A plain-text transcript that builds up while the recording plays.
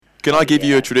Can I give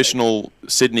you a traditional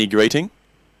Sydney greeting?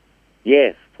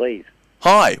 Yes, please.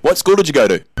 Hi, what school did you go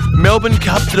to? Melbourne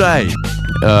Cup today.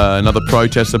 Another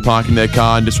protester parking their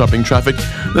car and disrupting traffic.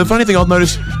 The funny thing I've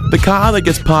noticed, the car that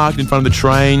gets parked in front of the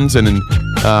trains and in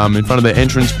front of the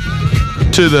entrance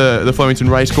to the Flemington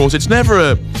Racecourse, it's never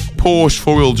a Porsche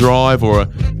four-wheel drive or a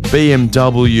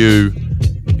BMW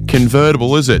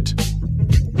convertible, is it?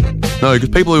 No, because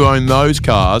people who own those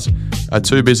cars are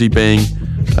too busy being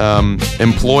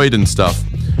employed and stuff.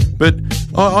 But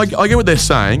I get what they're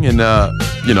saying, and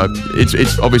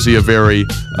it's obviously a very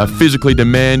physically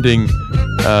demanding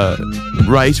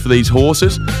race for these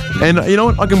horses, and you know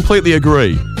what? I completely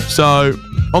agree. So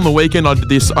on the weekend, I did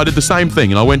the same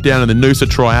thing, and I went down to the Noosa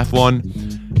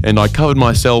Triathlon, and I covered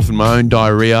myself in my own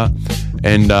diarrhea,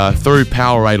 and threw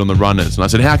Powerade on the runners. And I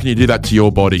said, "How can you do that to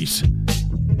your bodies?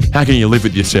 How can you live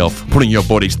with yourself, putting your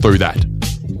bodies through that?"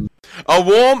 A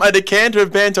warm decanter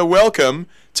of banter welcome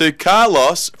to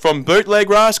Carlos from Bootleg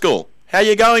Rascal. How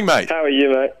you going, mate? How are you,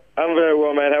 mate? I'm very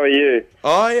well, mate. How are you?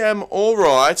 I am all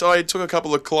right. I took a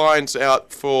couple of clients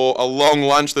out for a long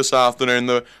lunch this afternoon.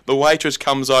 The waitress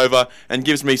comes over and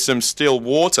gives me some still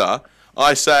water.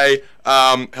 I say,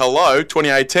 hello,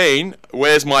 2018,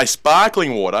 where's my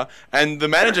sparkling water? And the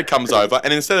manager comes over,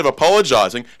 and instead of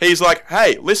apologising, he's like,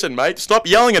 hey, listen, mate, stop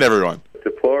yelling at everyone.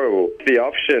 Deplorable. The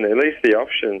option, at least the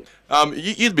option.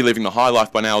 You'd be living the high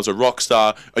life by now as a rock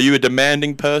star. Are you a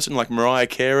demanding person like Mariah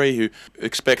Carey who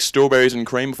expects strawberries and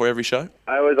cream before every show?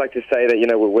 I always like to say that,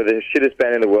 we're the shittest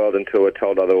band in the world until we're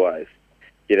told otherwise.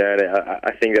 And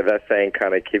I think that saying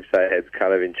kind of keeps our heads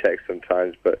kind of in check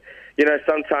sometimes. But,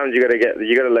 sometimes you got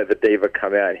to let the diva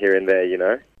come out here and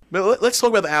there, But let's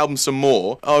talk about the album some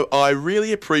more. I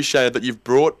really appreciated that you've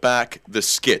brought back the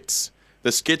skits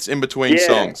in between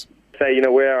songs. So,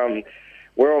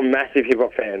 we're all massive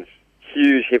hip-hop fans.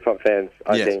 Huge hip-hop fans,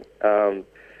 I think.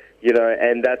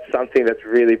 And that's something that's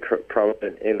really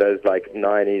prominent in those,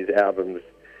 90s albums,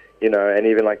 and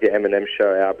even, the Eminem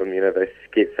Show album, those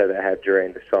skits that they have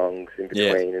during the songs in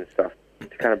between and stuff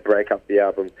to kind of break up the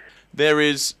album. There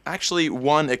is actually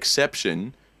one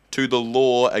exception to the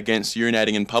law against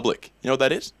urinating in public. You know what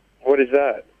that is? What is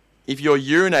that? If you're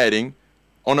urinating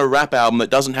on a rap album that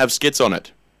doesn't have skits on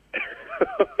it.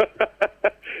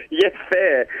 Yes,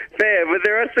 fair. But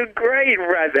there are some great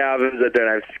rap albums that don't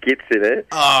have skits in it.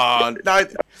 Oh, no.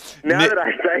 Now that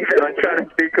I say that, I'm trying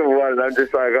to think of one, and I'm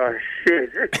just like, oh, shit.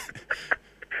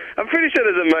 I'm pretty sure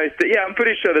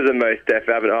there's a Most Def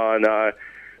album. Oh, no.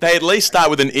 They at least start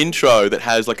with an intro that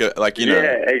has, a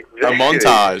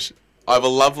montage. I have a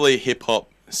lovely hip-hop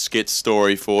skit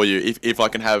story for you, if I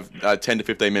can have 10 to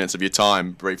 15 minutes of your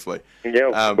time, briefly.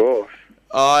 Yeah, of course.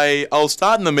 I'll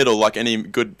start in the middle like any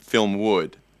good film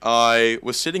would. I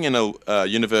was sitting in a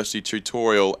university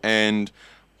tutorial and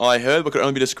I heard what could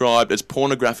only be described as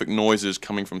pornographic noises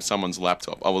coming from someone's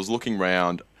laptop. I was looking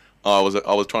round, I was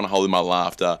trying to hold in my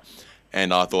laughter,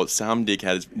 and I thought some dick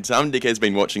has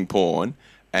been watching porn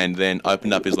and then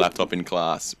opened up his laptop in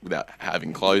class without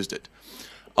having closed it.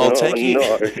 I'll take you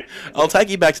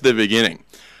back to the beginning.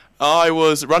 I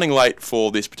was running late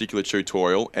for this particular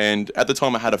tutorial, and at the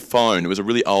time I had a phone. It was a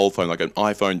really old phone, like an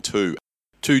iPhone 2.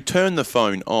 To turn the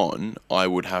phone on, I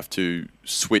would have to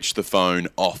switch the phone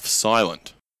off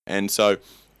silent. And so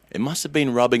it must have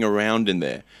been rubbing around in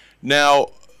there. Now,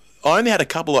 I only had a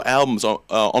couple of albums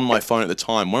on my phone at the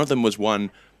time. One of them was one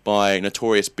by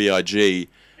Notorious B.I.G.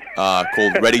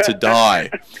 Called Ready to Die.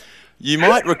 You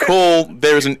might recall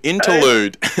there is an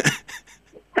interlude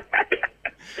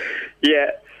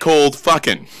called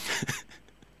Fuckin'.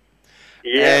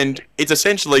 Yeah. And it's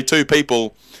essentially two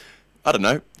people, I don't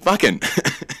know, fucking.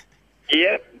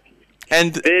 Yep.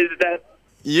 And there's that.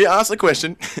 You asked the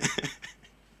question.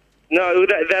 No,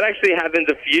 that actually happens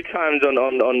a few times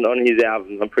on his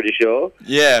albums, I'm pretty sure.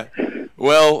 Yeah.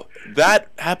 Well, that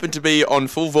happened to be on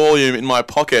full volume in my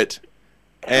pocket,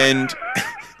 and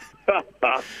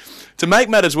to make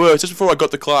matters worse, just before I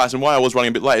got to class, and why I was running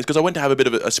a bit late, is because I went to have a bit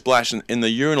of a splash in the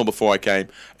urinal before I came,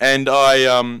 and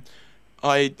I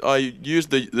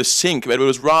used the sink, but it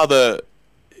was rather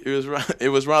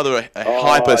a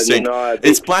hyper sink. No,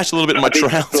 it splashed a little bit in my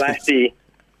trousers. Splashy.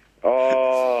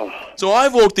 Oh. So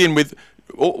I've walked in with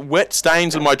wet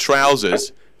stains on my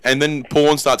trousers, and then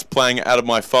porn starts playing out of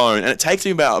my phone, and it takes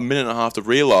me about a minute and a half to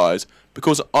realise,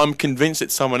 because I'm convinced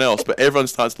it's someone else, but everyone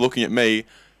starts looking at me,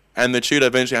 and the tutor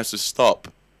eventually has to stop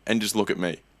and just look at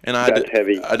me. And I had to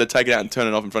take it out and turn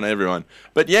it off in front of everyone.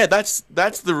 But yeah, that's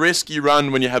the risk you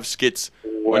run when you have skits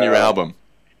on your album.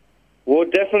 Well,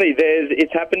 definitely.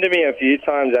 It's happened to me a few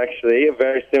times, actually, a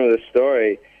very similar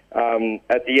story.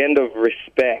 at the end of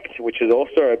Respect, which is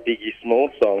also a Biggie Small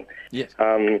song, Yes.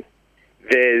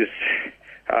 there's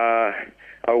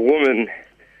a woman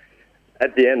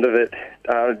at the end of it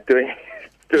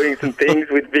doing some things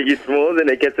with Biggie Smalls, and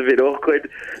it gets a bit awkward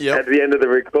at the end of the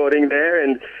recording there.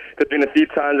 And there's been a few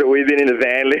times that we've been in a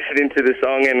van listening to the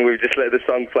song, and we've just let the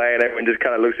song play, and everyone just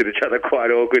kind of looks at each other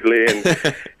quite awkwardly, and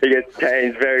it gets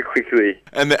changed very quickly.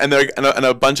 And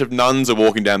a bunch of nuns are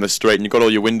walking down the street, and you've got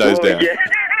all your windows down. Yeah.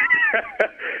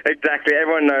 Exactly.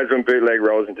 Everyone knows when Bootleg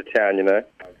rolls into town, you know.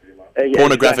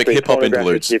 Pornographic hip-hop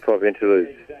interludes. Hip-hop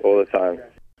interludes all the time.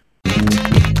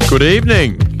 Good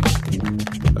evening.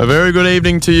 A very good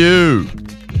evening to you.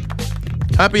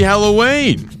 Happy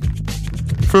Halloween.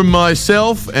 From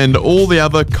myself and all the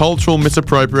other cultural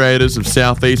misappropriators of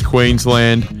Southeast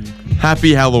Queensland,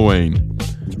 happy Halloween.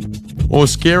 Or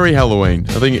scary Halloween.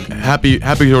 I think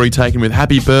happy's already taken with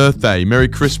happy birthday, Merry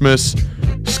Christmas,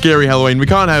 scary Halloween. We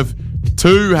can't have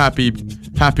two happy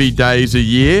days a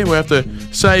year. We have to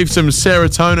save some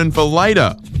serotonin for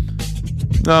later.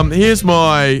 Here's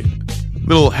my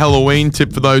little Halloween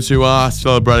tip for those who are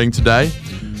celebrating today.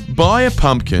 Buy a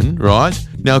pumpkin, right?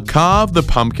 Now carve the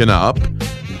pumpkin up,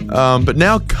 but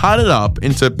now cut it up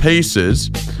into pieces.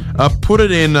 Put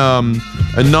it in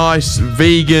a nice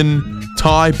vegan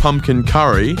Thai pumpkin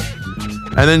curry,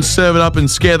 and then serve it up and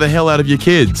scare the hell out of your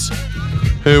kids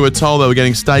who were told they were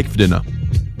getting steak for dinner.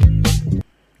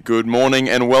 Good morning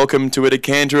and welcome to a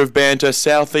decanter of banter,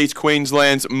 Southeast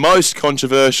Queensland's most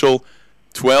controversial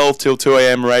 12 till 2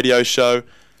 a.m. radio show.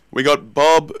 We got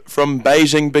Bob from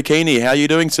Beijing, Bikini. How are you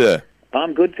doing, sir?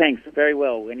 I'm good, thanks. Very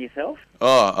well. And yourself?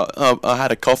 I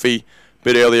had a coffee a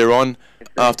bit earlier on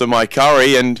after my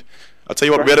curry, and I'll tell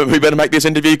you what, we better make this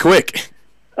interview quick.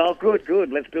 Oh,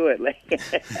 good. Let's do it.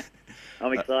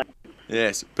 I'm excited.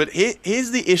 Yes, but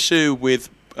here's the issue with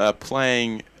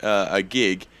playing a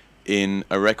gig in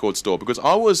a record store, because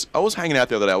I was hanging out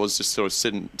the other day. I was just sort of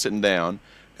sitting down,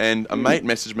 and a mate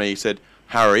messaged me. He said,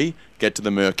 "Harry, get to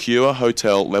the Mercure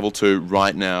Hotel level 2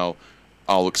 right now.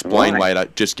 I'll explain later.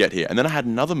 Just get here." And then I had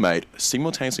another mate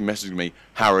simultaneously messaging me,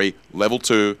 "Harry, level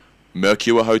 2,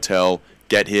 Mercure Hotel,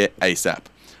 get here ASAP."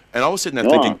 And I was sitting there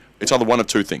thinking, it's either one of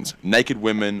two things: naked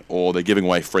women, or they're giving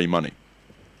away free money.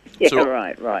 Yeah, so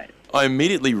right. I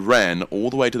immediately ran all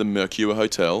the way to the Mercure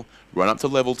Hotel, ran up to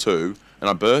level 2, and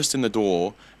I burst in the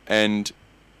door, and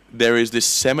there is this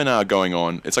seminar going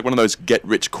on. It's like one of those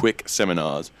get-rich-quick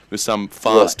seminars with some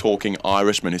fast-talking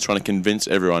Irishman who's trying to convince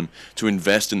everyone to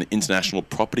invest in the international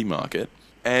property market.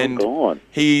 And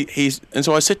and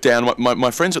so I sit down.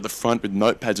 My friends at the front with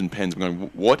notepads and pens. I'm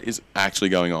going, what is actually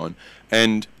going on?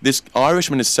 And this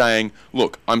Irishman is saying,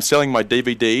 "Look, I'm selling my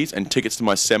DVDs and tickets to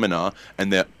my seminar,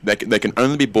 and they can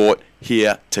only be bought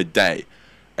here today."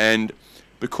 And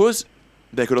because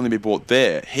they could only be bought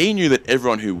there, he knew that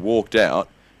everyone who walked out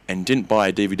and didn't buy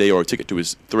a DVD or a ticket to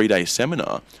his 3-day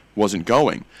seminar wasn't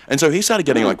going. And so he started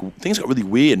getting, things got really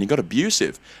weird, and he got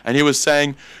abusive. And he was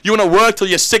saying, "You want to work till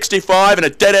you're 65 in a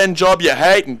dead-end job you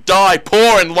hate and die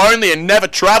poor and lonely and never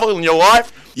travel in your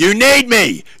life? You need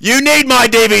me! You need my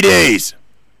DVDs!"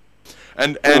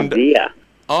 And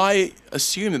I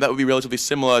assume that would be relatively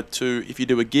similar to if you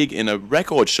do a gig in a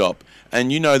record shop,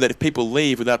 and you know that if people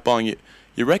leave without buying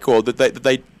your record, that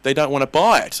they don't want to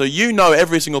buy it. So you know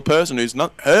every single person who's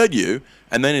not heard you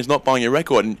and then is not buying your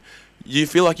record, and you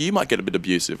feel like you might get a bit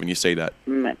abusive when you see that.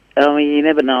 I mean, you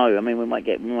never know. I mean, we might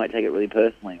take it really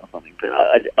personally or something,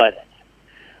 but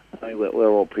I mean,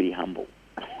 we're all pretty humble.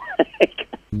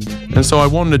 And so I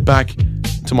wandered back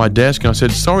to my desk and I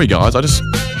said, "Sorry guys, I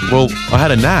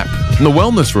had a nap in the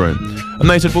wellness room." And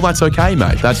they said, "Well, that's okay,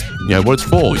 mate. That's what it's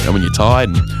for. When you're tired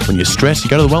and when you're stressed, you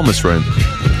go to the wellness room."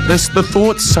 The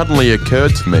thought suddenly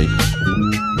occurred to me,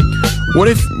 what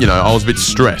if, I was a bit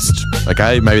stressed,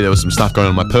 okay? Maybe there was some stuff going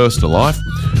on in my personal life,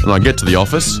 and I get to the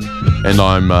office, and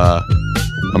I'm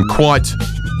quite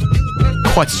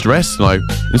stressed, and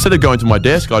instead of going to my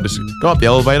desk, I just go up the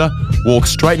elevator, walk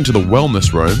straight into the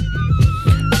wellness room,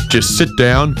 just sit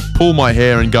down, pull my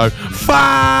hair, and go,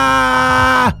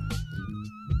 "Fah!"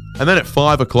 And then at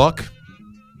 5 o'clock,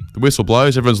 the whistle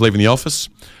blows, everyone's leaving the office,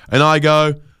 and I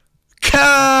go,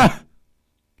 "Ka!"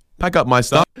 Pack up my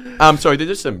stuff. Sorry, there's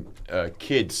just some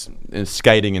kids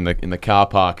skating in the car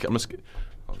park. I'll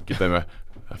give them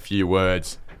a few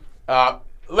words.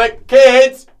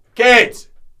 Kids!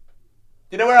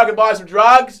 Do you know where I can buy some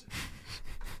drugs?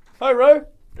 Hi, Ro.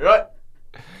 You right?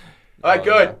 All right,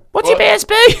 good. What's your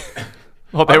BSB?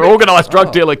 Oh, they're organised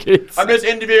drug dealer kids. I'm just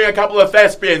interviewing a couple of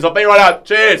thespians. I'll be right up.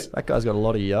 Cheers. That guy's got a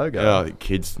lot of yoga. Oh, the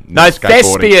kids. No,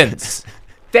 thespians.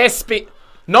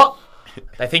 Not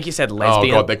They think you said Oh,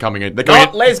 lesbian. God, they're coming in. They're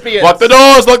Not coming in. lesbians. Lock the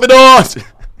doors! Lock the doors!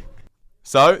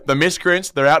 So, the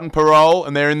Miscreants, they're out on parole,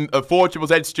 and they're in a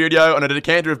 4ZZZ studio on a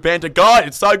decanter of banter. God,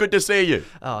 it's so good to see you.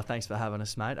 Oh, thanks for having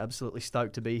us, mate. Absolutely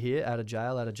stoked to be here. Out of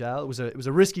jail. It was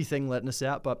a risky thing letting us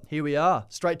out, but here we are,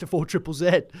 straight to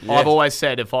 4ZZZ. Yeah. I've always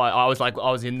said if I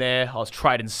was in there, I was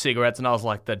trading cigarettes, and I was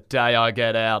like, the day I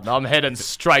get out, I'm heading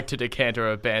straight to decanter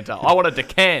of banter. I want to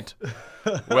decant.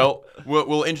 Well,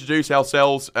 we'll introduce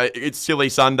ourselves. It's Silly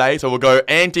Sunday, so we'll go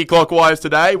anti-clockwise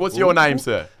today. What's your name,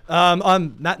 sir?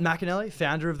 I'm Matt McAnally,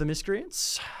 founder of the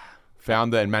Miscreants.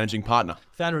 Founder and managing partner.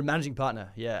 Founder and managing partner,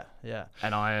 yeah.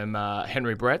 And I am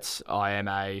Henry Bretts. I am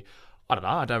I don't know,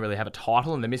 I don't really have a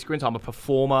title in the Miscreants. I'm a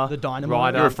performer, The Dynamo.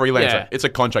 writer. You're a freelancer. Yeah. It's a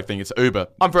contract thing. It's Uber.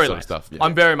 I'm very sort of late. stuff. Yeah.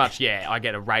 I'm very much, I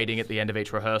get a rating at the end of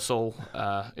each rehearsal.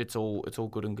 It's all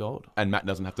good and gold. And Matt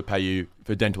doesn't have to pay you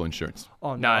for dental insurance.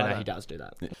 Oh, No, he does do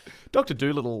that. Dr.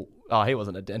 Doolittle, he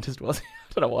wasn't a dentist, was he?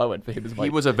 I don't know why I went for him. He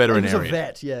was a He veterinarian. was a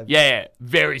vet, yeah. Yeah,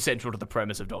 very central to the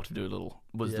premise of Dr. Doolittle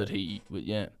was that he,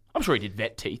 I'm sure he did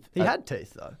vet teeth. He had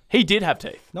teeth, though. He did have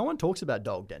teeth. No one talks about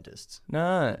dog dentists.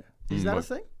 No. Is that a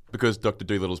thing? Because Dr.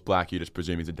 Doolittle's black, you just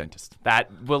presume he's a dentist.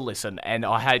 Listen, and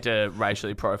I hate to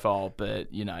racially profile, but,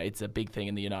 it's a big thing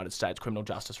in the United States, criminal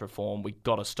justice reform. We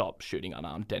got to stop shooting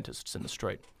unarmed dentists in the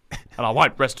street. And I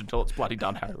won't rest until it's bloody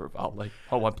done, Harry Rivaldi.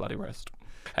 I won't bloody rest.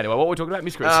 Anyway, what were we talking about?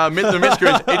 Miscreants. The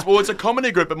Miscreants. It's a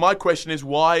comedy group, but my question is,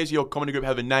 why does your comedy group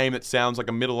have a name that sounds like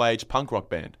a middle-aged punk rock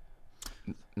band?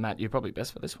 Matt, you're probably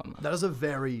best for this one. That is a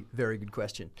very, very good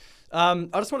question. I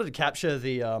just wanted to capture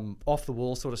the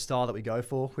off-the-wall sort of style that we go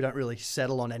for. We don't really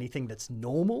settle on anything that's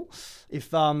normal.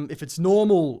 If it's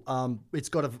normal, it's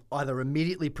got to either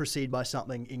immediately proceed by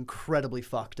something incredibly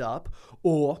fucked up,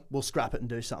 or we'll scrap it and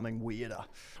do something weirder.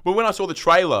 Well, when I saw the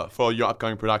trailer for your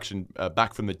upcoming production,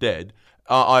 Back from the Dead,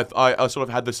 I sort of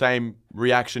had the same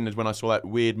reaction as when I saw that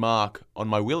weird mark on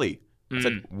my willy. I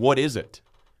said, what is it?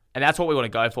 And that's what we want to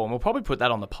go for. And we'll probably put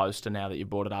that on the poster now that you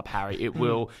brought it up, Harry. It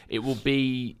will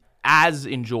be as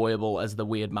enjoyable as the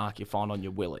weird mark you find on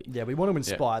your willy. Yeah, we want to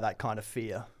inspire that kind of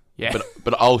fear. Yeah.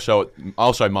 But I'll show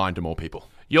mine to more people.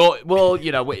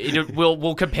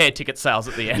 We'll compare ticket sales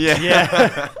at the end.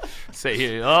 Yeah. See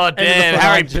here. Oh, damn.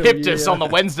 Harry pipped us on the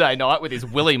Wednesday night with his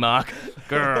willy mark.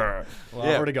 Grr. Well,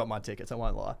 I've already got my tickets, I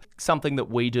won't lie. Something that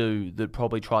we do that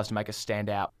probably tries to make us stand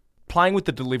out. Playing with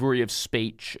the delivery of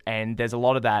speech, and there's a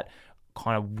lot of that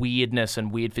kind of weirdness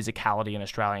and weird physicality in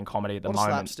Australian comedy at the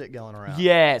moment. Slapstick going around.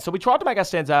 Yeah, so we tried to make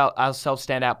ourselves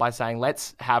stand out by saying,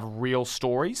 let's have real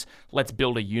stories, let's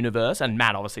build a universe, and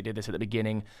Matt obviously did this at the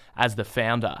beginning as the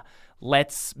founder.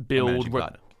 Let's build...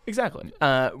 Exactly.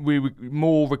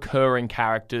 More recurring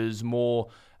characters, more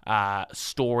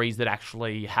stories that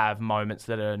actually have moments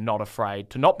that are not afraid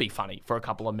to not be funny for a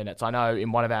couple of minutes. I know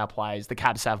in one of our plays, the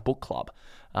Cab Book Club,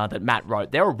 that Matt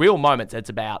wrote, there are real moments. It's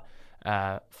about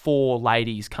 4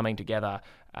 ladies coming together.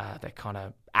 They're kind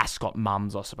of ascot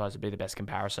mums, I suppose would be the best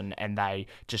comparison, and they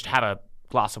just have a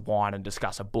glass of wine and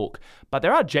discuss a book. But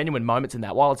there are genuine moments in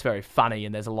that. While it's very funny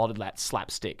and there's a lot of that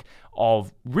slapstick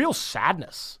of real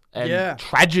sadness and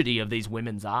tragedy of these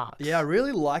women's arcs. Yeah, I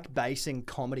really like basing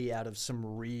comedy out of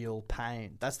some real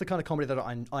pain. That's the kind of comedy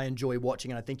that I enjoy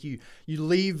watching, and I think you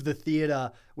leave the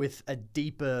theatre with a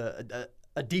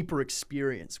deeper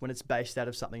experience when it's based out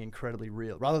of something incredibly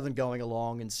real. Rather than going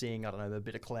along and seeing, I don't know, a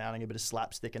bit of clowning, a bit of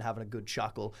slapstick and having a good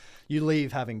chuckle, you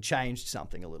leave having changed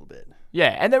something a little bit.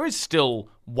 Yeah, and there is still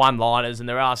one-liners and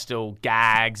there are still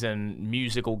gags and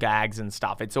musical gags and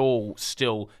stuff. It's all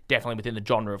still definitely within the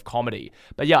genre of comedy.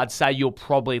 But yeah, I'd say you'll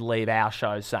probably leave our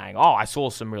show saying, oh, I saw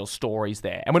some real stories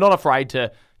there. And we're not afraid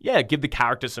to, give the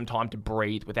characters some time to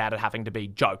breathe without it having to be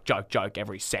joke, joke, joke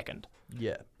every second.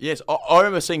 Yeah. Yes, I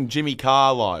remember seeing Jimmy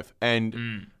Carr live,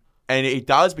 and it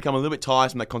does become a little bit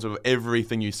tiresome, that concept of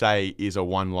everything you say is a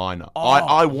one-liner.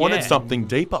 I wanted something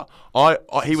deeper.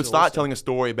 He would start telling a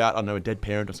story about, I don't know, a dead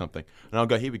parent or something, and I'll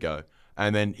go, here we go.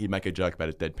 And then he'd make a joke about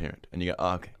his dead parent. And you go,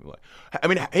 oh, okay. I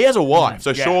mean, he has a wife,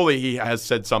 so surely he has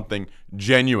said something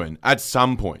genuine at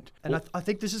some point. And I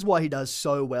think this is why he does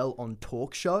so well on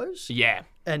talk shows. Yeah.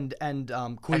 And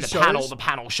quiz and shows. the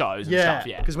panel shows and stuff,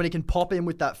 yeah. Because when he can pop in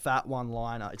with that fat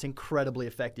one-liner, it's incredibly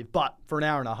effective. But for an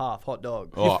hour and a half, hot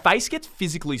dog. Your face gets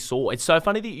physically sore. It's so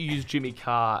funny that you use Jimmy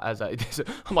Carr as a...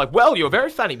 I'm like, well, you're very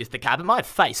funny, Mr. Carr, but my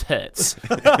face hurts.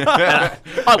 I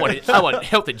want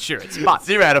health insurance, but...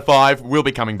 0 out of 5, we'll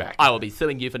be coming back. I will be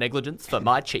suing you for negligence for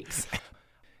my cheeks.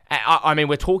 I mean,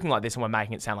 we're talking like this and we're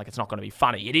making it sound like it's not going to be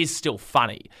funny. It is still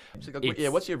funny.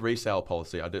 What's your resale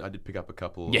policy? I did pick up a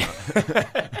couple. Yeah.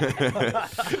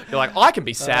 You're like, I can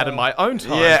be sad in my own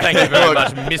time. Yeah. Thank you very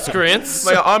much, miscreants.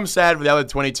 Like, I'm sad for the other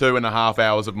 22 and a half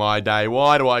hours of my day.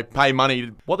 Why do I pay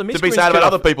money to be sad about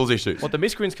other people's issues? What the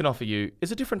miscreants can offer you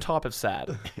is a different type of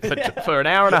sad. For an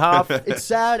hour and a half. It's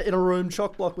sad in a room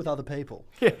chock-block with other people.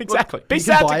 Yeah, exactly. Look, be you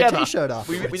sad can buy together. a t-shirt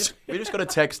after. We just got a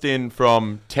text in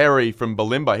from Terry from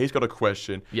Balimba. He's got a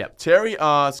question. Yep. Terry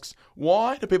asks,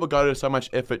 why do people go to so much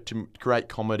effort to create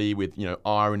comedy with,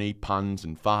 irony, puns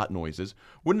and fart noises?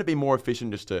 Wouldn't it be more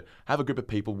efficient just to have a group of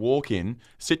people walk in,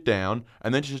 sit down,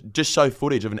 and then just show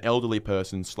footage of an elderly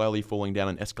person slowly falling down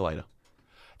an escalator?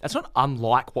 That's not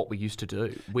unlike what we used to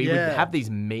do. We would have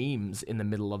these memes in the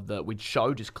middle of we'd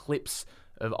show just clips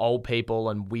of old people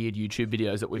and weird YouTube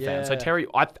videos that we found. So Terry,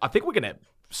 I think we're going to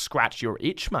scratch your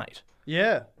itch, mate.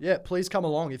 Yeah. Please come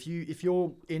along if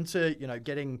you're into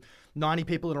getting 90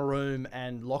 people in a room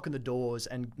and locking the doors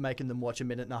and making them watch a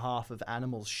minute and a half of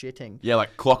animals shitting. Yeah,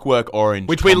 like Clockwork Orange,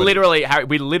 which comedy.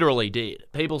 we literally did.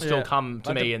 People still come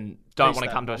to me and don't want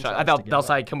to come to a show. They'll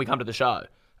say, "Can we come to the show?"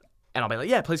 And I'll be like,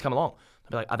 "Yeah, please come along."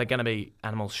 They'll be like, "Are there going to be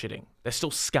animals shitting?" They're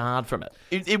still scarred from it.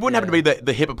 It wouldn't happen to be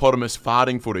the hippopotamus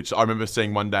farting footage I remember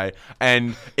seeing one day.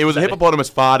 And it was a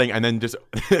hippopotamus farting and then just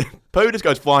poo just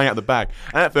goes flying out the back.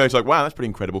 And at first, like, wow, that's pretty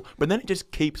incredible. But then it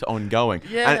just keeps on going.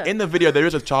 Yeah. And in the video, there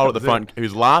is a child at the front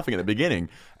who's laughing at the beginning.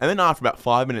 And then after about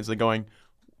 5 minutes, they're going,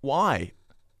 why?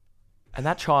 And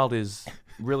that child is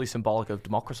really symbolic of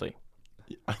democracy.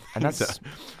 And that's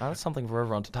something for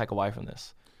everyone to take away from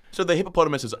this. So the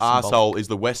hippopotamus's arsehole is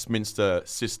the Westminster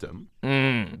system.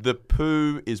 The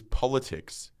poo is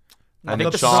politics. And the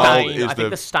child is the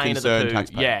concerned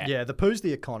taxpayer. Yeah, the poo's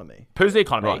the economy. Poo's the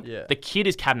economy. Right. Yeah. The kid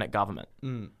is cabinet government.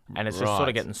 And it's just sort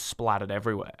of getting splattered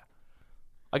everywhere.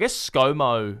 I guess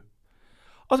ScoMo...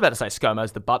 I was about to say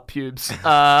ScoMo's the butt pubes.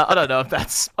 I don't know if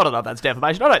that's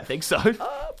defamation. I don't think so.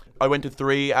 I went to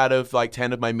 3 out of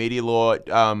 10 of my media law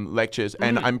lectures,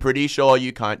 and I'm pretty sure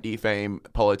you can't defame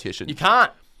politicians. You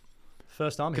can't.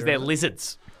 First time because they're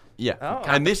lizards. Yeah. Oh,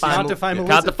 and this can't defame a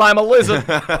lizard. Can't defame a lizard.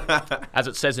 As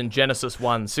it says in Genesis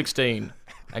 1:16.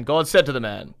 And God said to the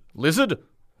man, "Lizard,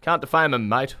 can't defame him,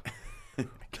 mate."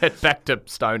 Get back to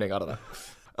stoning. I don't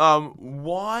know.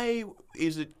 Why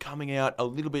is it coming out a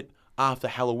little bit after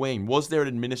Halloween? Was there an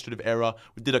administrative error?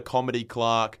 Did a comedy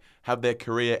clerk have their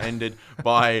career ended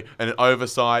by an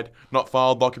oversight, not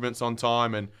filed documents on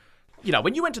time? And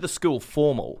when you went to the school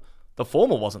formal, the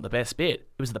formal wasn't the best bit.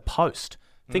 It was the post.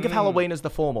 Think of Halloween as the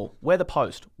formal. We're the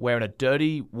post. We're in a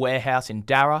dirty warehouse in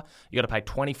Darra. You got to pay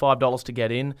 $25 to get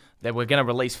in. Then we're going to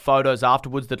release photos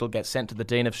afterwards that'll get sent to the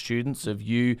dean of students of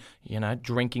you,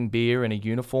 drinking beer in a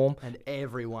uniform. And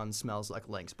everyone smells like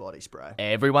Link's body spray.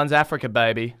 Everyone's Africa,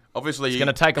 baby. Obviously, it's going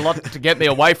to take a lot to get me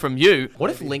away from you. What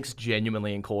if Lynx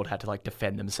genuinely in court had to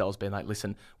defend themselves, being like,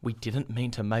 "Listen, we didn't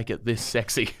mean to make it this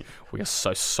sexy. We are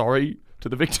so sorry to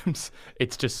the victims.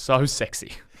 It's just so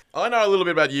sexy." I know a little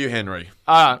bit about you, Henry.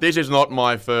 This is not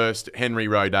my first Henry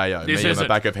rodeo. Me on the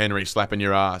back of Henry slapping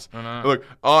your ass. Look,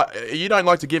 you don't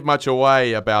like to give much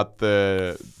away about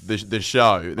the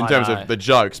show in terms of the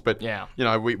jokes, but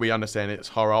we understand it's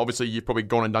horror. Obviously, you've probably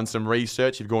gone and done some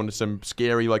research. You've gone to some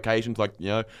scary locations like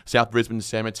South Brisbane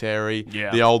Cemetery,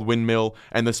 the old windmill,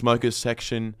 and the smokers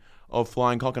section of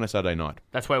Flying Cock on a Saturday night.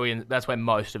 That's where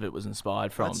most of it was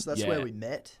inspired from. That's where we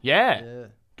met. Yeah. Do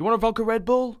you want a vodka Red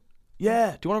Bull?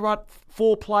 Yeah. Do you want to write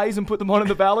 4 plays and put them on in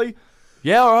the valley?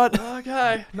 Yeah, all right.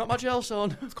 Okay. Not much else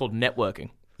on. It's called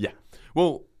networking. Yeah.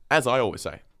 Well, as I always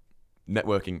say,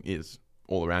 networking is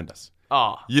all around us.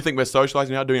 Oh. You think we're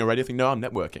socializing now, doing a radio thing? No, I'm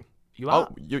networking. You are?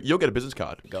 You'll get a business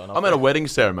card. I'm at a wedding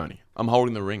ceremony. I'm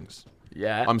holding the rings.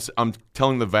 Yeah. I'm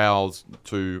telling the vows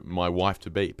to my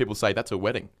wife-to-be. People say, that's a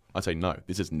wedding. I say, no,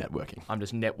 this is networking. I'm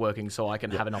just networking so I can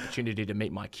have an opportunity to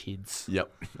meet my kids. Yep.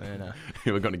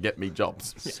 Who are going to get me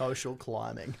jobs. Social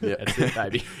climbing. Yeah. That's it,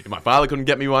 baby. If my father couldn't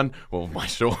get me one, well,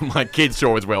 my kids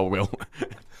sure as well will.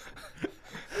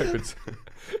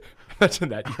 Imagine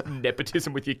that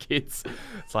nepotism with your kids.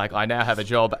 It's like, I now have a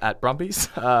job at Brumbies.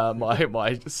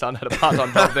 My son had a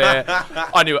part-time job there.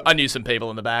 I knew some people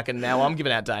in the back, and now I'm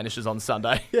giving out Danishes on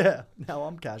Sunday. Yeah, now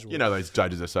I'm casual. You know those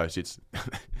judges' associates.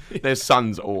 Their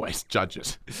sons always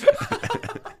judges.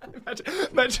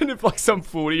 Imagine if some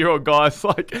 40-year-old guy's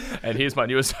like, and here's my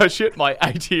new associate, my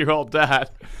 80-year-old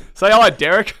dad. Say hi,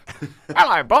 Derek.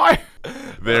 Hello, boy.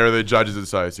 There are the judges'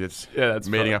 associates. Yeah, that's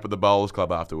meeting funny. up at the bowls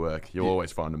club after work. You'll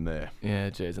always find them there. Yeah,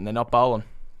 jeez, and they're not bowling.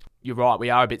 you're right. We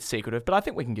are a bit secretive, but I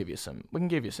think we can give you some. We can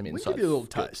give you some insight. We give you a little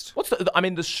taste. What's the? I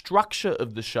mean, the structure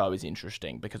of the show is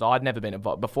interesting because I'd never been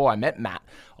involved before I met Matt.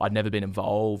 I'd never been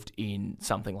involved in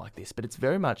something like this, but it's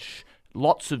very much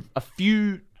a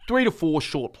few 3 to 4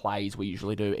 short plays we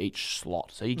usually do each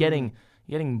slot. So you're getting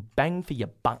bang for your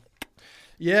buck.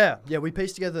 Yeah, we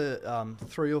pieced together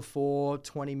 3 or 4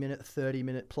 20-minute,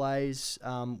 30-minute plays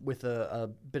with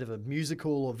a bit of a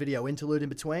musical or video interlude in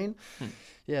between.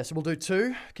 Yeah, so we'll do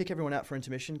 2, kick everyone out for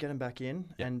intermission, get them back in,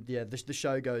 and the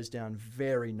show goes down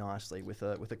very nicely with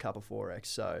a cup of 4X.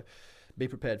 So be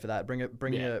prepared for that. Bring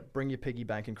your piggy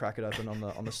bank and crack it open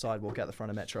on the sidewalk out the front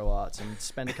of Metro Arts and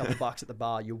spend a couple bucks at the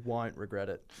bar. You won't regret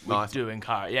it. We do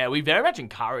encourage. Yeah, we very much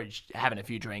encourage having a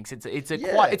few drinks.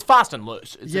 It's fast and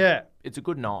loose. It's a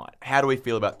good night. How do we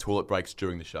feel about toilet breaks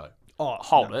during the show? Oh,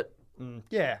 hold it.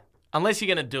 Yeah. Unless you're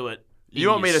going to do it. You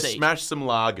want me to smash some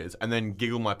lagers and then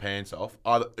giggle my pants off?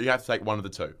 You have to take one of the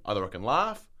two. Either I can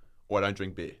laugh or I don't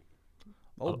drink beer.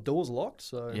 Oh, door's locked,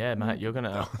 so... Yeah, mate, you're going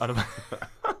to...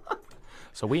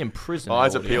 So we imprison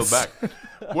Eyes are peeled back.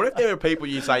 What if there are people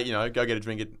you say, go get a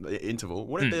drink at the interval?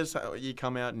 What if you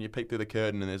come out and you peek through the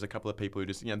curtain and there's a couple of people who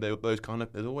just,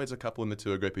 there's always a couple in the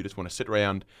tour group who just want to sit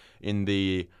around in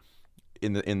their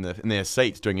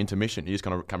seats during intermission. You just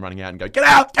kind of come running out and go, get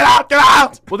out, get out, get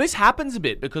out! Well, this happens a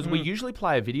bit because we usually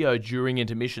play a video during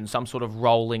intermission, some sort of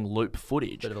rolling loop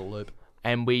footage. Bit of a loop.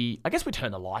 And I guess we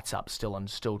turn the lights up still and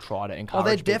still try to encourage. Oh,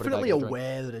 they're people definitely to go get a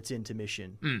aware that it's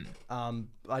intermission.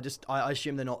 I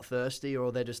assume they're not thirsty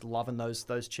or they're just loving those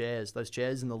chairs. Those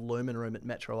chairs in the Lumen Room at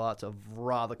Metro Arts are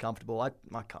rather comfortable. I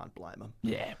can't blame them.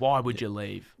 Yeah, why would you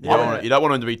leave? You don't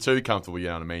want them to be too comfortable, you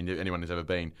know what I mean? Anyone who's ever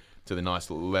been to the nice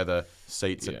leather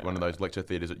seats at one of those lecture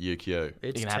theatres at UQ.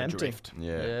 It's you can tempting. have a drift.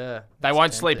 Yeah. They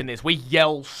won't sleep in this. We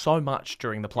yell so much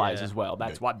during the plays as well.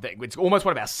 That's it's almost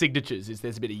one of our signatures is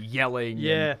there's a bit of yelling.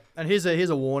 Yeah. And here's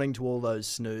a warning to all those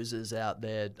snoozers out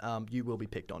there. You will be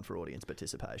picked on for audience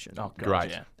participation. Oh, God,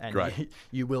 great. Yeah. And great.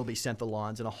 You will be sent the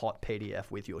lines in a hot PDF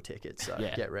with your ticket. So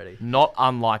get ready. Not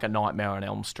unlike A Nightmare on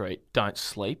Elm Street. Don't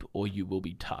sleep or you will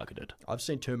be targeted. I've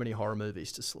seen too many horror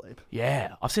movies to sleep.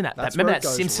 Yeah, I've seen that. That's Remember where it that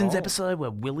goes Simpsons wrong. episode where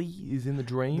Willie is in the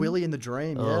dream? Willie in the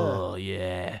Dream, yeah. Oh,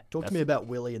 yeah. Talk to me about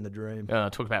Willie in the Dream.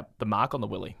 Talk about the mark on the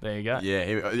Willie. There you go. Yeah,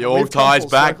 it all ties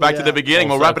back to the beginning.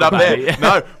 Full We'll wrap it up circle, there. baby.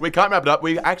 No, we can't wrap it up.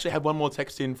 We actually have one more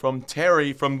text in from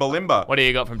Terry from Balimba. What do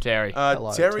you got from Terry?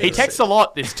 Hello, Terry. He texts a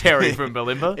lot, this Terry from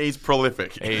Balimba. He's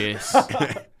prolific. He is.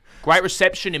 Great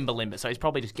reception in Balimba, so he's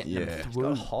probably just getting them Got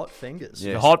through. hot fingers.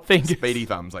 Yes. Hot fingers. Speedy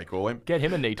thumbs, they call him. Get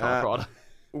him a knee typewriter.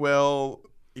 Well,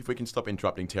 if we can stop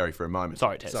interrupting Terry for a moment.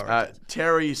 Sorry, Tess.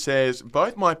 Terry says,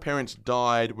 both my parents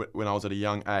died when I was at a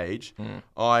young age.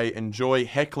 I enjoy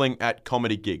heckling at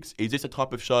comedy gigs. Is this a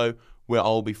type of show where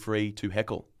I'll be free to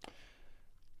heckle?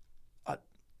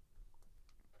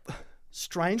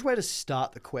 Strange way to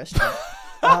start the question.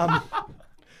 I'm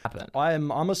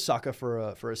a sucker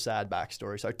for a sad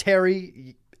backstory. So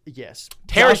Terry, yes.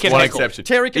 Terry can One heckle. exception.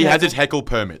 Terry can he has heckle. his heckle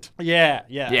permit. Yeah.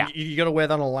 Yeah. You got to wear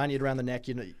that on a lanyard around the neck.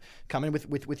 Come in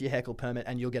with your heckle permit,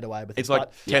 and you'll get away with it. It's like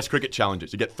But Test cricket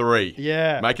challenges. You get 3.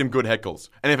 Yeah. Make them good heckles.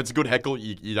 And if it's a good heckle,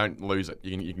 you don't lose it.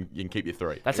 You can keep your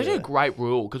 3. That's actually a great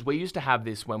rule because we used to have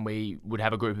this when we would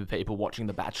have a group of people watching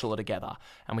The Bachelor together,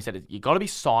 and we said you got to be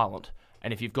silent,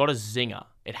 and if you've got a zinger,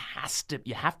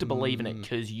 you have to believe in it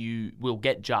because you will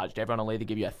get judged. Everyone will either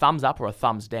give you a thumbs up or a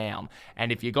thumbs down,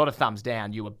 and if you got a thumbs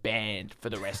down, you were banned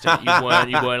for the rest of it. You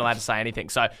weren't allowed to say anything.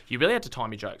 So you really had to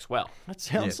time your jokes well. That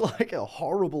sounds like a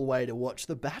horrible way to watch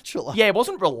The Bachelor. Yeah, it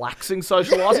wasn't relaxing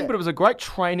socialising, but it was a great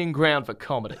training ground for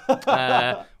comedy.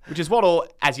 Which is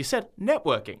as you said,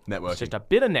 networking. It's just a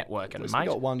bit of networking, We mate.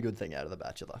 got one good thing out of The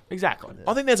Bachelor. Exactly.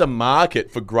 I think there's a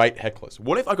market for great hecklers.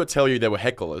 What if I could tell you there were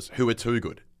hecklers who were too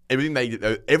good?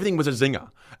 Everything was a zinger.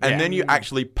 And then you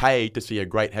actually paid to see a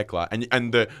great heckler,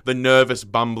 and the nervous,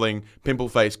 bumbling,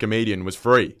 pimple-faced comedian was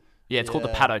free. Yeah, it's called the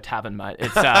Paddo Tavern, mate.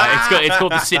 It's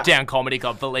called the Sit Down Comedy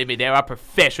Club. Believe me, there are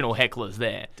professional hecklers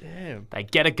there. Damn. They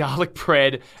get a garlic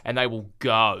bread and they will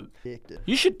go. Picked it.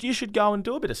 You should go and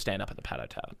do a bit of stand up at the Paddo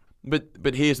Tavern.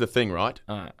 But here's the thing, right?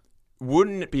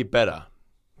 Wouldn't it be better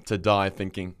to die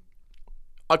thinking,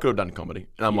 I could have done comedy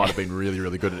and I might have been really,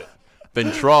 really good at it,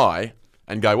 than try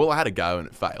and go, well, I had a go and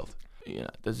it failed. You know,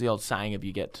 there's the old saying of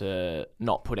you get to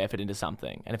not put effort into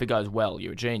something, and if it goes well,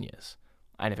 you're a genius.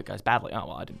 And if it goes badly, oh,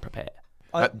 well, I didn't prepare.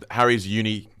 Harry's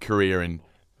uni career in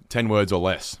 10 words or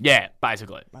less. Yeah,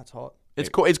 basically. That's hot.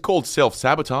 It's called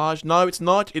self-sabotage. No, it's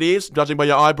not. It is, judging by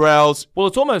your eyebrows. Well,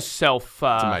 it's almost It's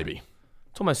a maybe.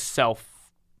 It's almost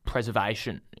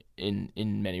self-preservation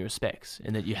in many respects,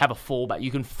 in that you have a fallback.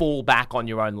 You can fall back on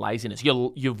your own laziness.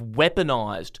 You've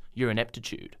weaponized your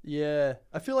ineptitude. Yeah,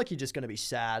 I feel like you're just going to be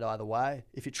sad either way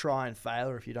if you try and fail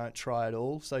or if you don't try at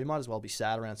all. So you might as well be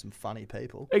sad around some funny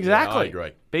people. Exactly. Yeah, I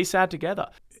agree. Be sad together.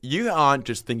 You aren't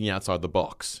just thinking outside the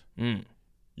box.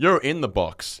 You're in the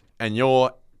box, and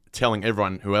you're telling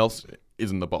everyone who else is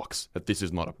in the box that this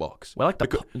is not a box. Well, like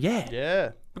the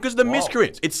Yeah. Because the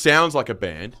Miscreants, it sounds like a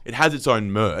band. It has its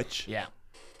own merch. Yeah.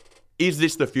 Is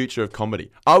this the future of comedy?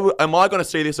 Am I going to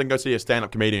see this and go see a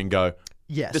stand-up comedian and go,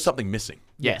 Yes. there's something missing?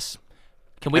 Yes.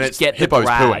 Can we And just it's get the hippos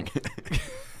grab? pooing.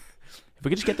 If we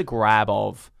could just get the grab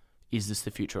of, is this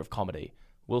the future of comedy?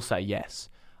 We'll say yes.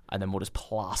 And then we'll just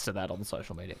plaster that on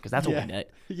social media because that's all we need.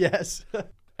 Yes.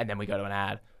 And then we go to an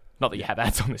ad. Not that you have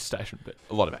ads on this station, but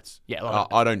A lot of ads. Yeah, a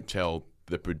lot of I don't tell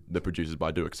the producers, but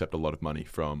I do accept a lot of money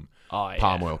from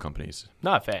palm oil companies.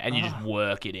 no, fair. And you just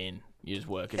work it in.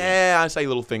 Yeah, I say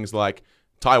little things like,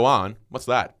 Taiwan, what's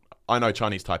that? I know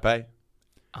Chinese Taipei.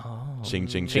 Oh. Ching,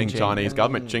 ching, Ching, ching, ching. Chinese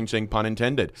government. Ching, ching, pun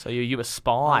intended. So you a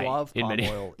spy I love in palm many.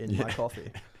 oil in my coffee.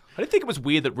 I didn't think it was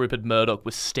weird that Rupert Murdoch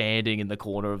was standing in the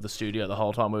corner of the studio the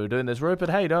whole time we were doing this. Rupert,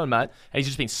 how you doing, mate? And he's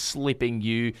just been slipping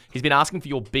you. He's been asking for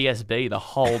your BSB the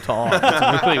whole time.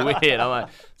 It's really weird. I'm like,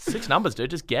 6 numbers, dude.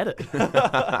 Just get it.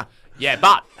 Yeah,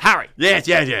 but, Harry. Yes.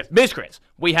 Miscreants.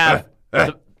 We have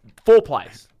the 4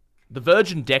 plays. The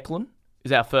Virgin Declan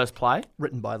is our first play.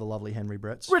 Written by the lovely Henry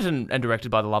Bretts. Written and directed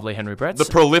by the lovely Henry Bretts. The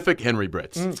prolific Henry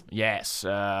Bretts. Yes,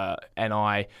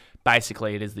 and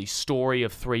basically it is the story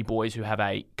of 3 boys who have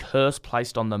a curse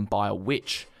placed on them by a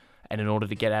witch, and in order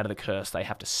to get out of the curse, they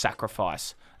have to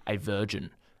sacrifice a virgin,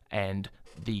 and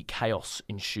the chaos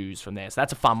ensues from there. So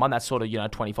that's a fun one. That's sort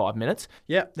of 25 minutes.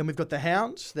 Yeah, then we've got The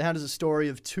Hound. The Hound is a story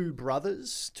of 2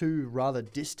 brothers, 2 rather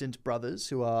distant brothers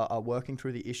who are working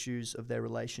through the issues of their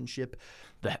relationship.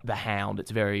 The Hound. It's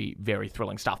very, very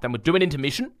thrilling stuff. Then we'll do an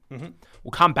intermission.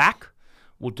 We'll come back.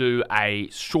 We'll do a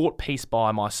short piece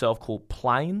by myself called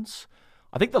Planes.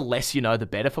 I think the less you know, the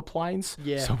better for Planes.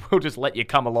 Yeah. So we'll just let you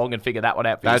come along and figure that one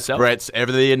out for That's yourself. Brett's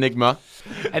Ever the Enigma.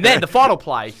 And then the final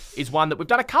play is one that we've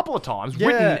done a couple of times, Yeah.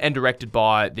 written and directed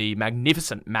by the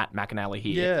magnificent Matt McAnally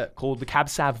here, Yeah. called the Cab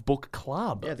Sav Book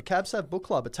Club. Yeah, the Cab Sav Book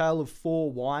Club, a tale of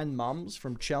 4 wine mums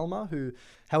from Chelmer who,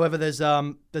 however, there's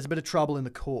a bit of trouble in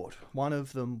the court. One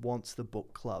of them wants the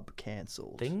book club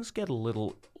cancelled. Things get a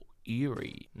little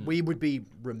eerie. We would be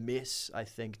remiss, I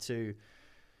think, to...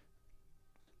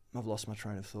 I've lost my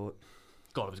train of thought.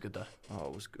 God, it was good though. Oh,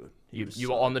 it was good. You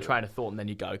were on the train of thought, and then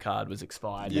your go card was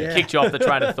expired. Yeah. It kicked you off the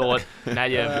train of thought. Now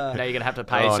you're going to have to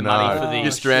pay some money for You're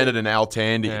the stranded in Al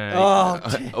Tandy. Oh,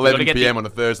 11 get p.m. on a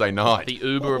Thursday night. the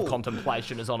Uber of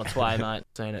contemplation is on its way, mate.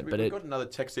 Seen it, but We've it got another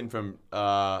text in from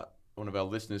one of our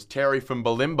listeners, Terry from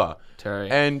Balimba. Terry.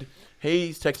 And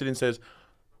he's texted in and says,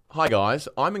 "Hi guys,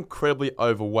 I'm incredibly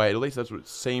overweight. At least that's what it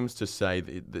seems to say.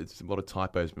 There's a lot of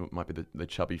typos. It might be the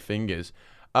chubby fingers.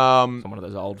 on one of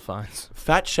those old phones.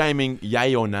 Fat shaming,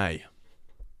 yay or nay?"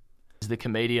 Is the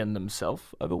comedian themselves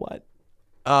overweight?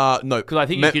 No, Because I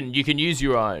think you can use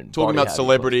your own. talking body about habit.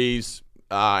 celebrities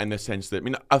in the sense that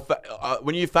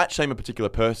when you fat shame a particular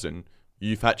person,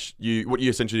 what you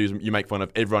essentially do is you make fun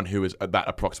of everyone who is at that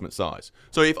approximate size.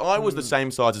 So if I was the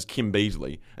same size as Kim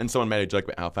Beazley and someone made a joke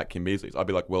about how fat Kim Beazley is, I'd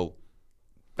be like, well,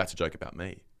 that's a joke about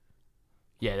me.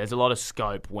 Yeah, there's a lot of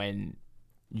scope when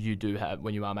you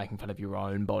are making fun of your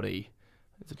own body.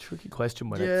 It's a tricky question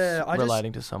when it's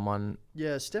relating to someone.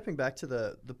 Yeah, stepping back to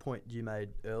the point you made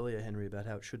earlier, Henry, about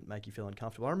how it shouldn't make you feel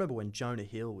uncomfortable. I remember when Jonah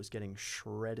Hill was getting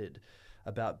shredded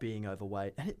about being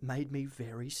overweight, and it made me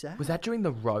very sad. Was that during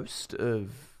the roast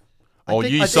of...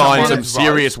 You I sign think some it's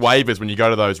serious waivers when you go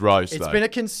to those roasts, It's though. been a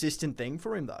consistent thing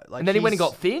for him, though. Like, And then he went and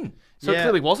got thin. So it Yeah.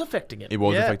 clearly was affecting him. It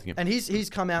was affecting him. And he's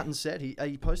come out and said,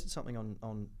 he posted something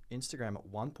on Instagram at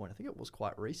one point, I think it was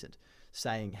quite recent,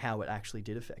 saying how it actually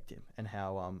did affect him and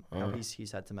how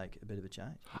he's had to make a bit of a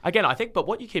change. Again, I think, but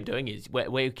what you keep doing is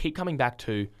we keep coming back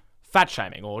to fat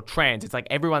shaming or trans. It's like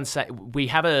everyone say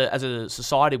as a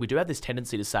society, we do have this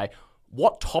tendency to say,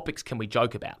 what topics can we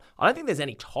joke about? I don't think there's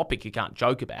any topic you can't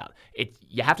joke about.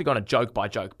 You have to go on a joke by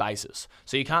joke basis.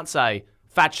 So you can't say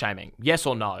fat shaming, yes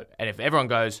or no. And if everyone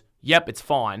goes, yep, it's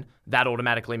fine, that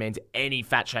automatically means any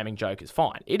fat shaming joke is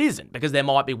fine. It isn't, because there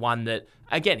might be one that,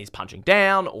 again, is punching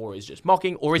down or is just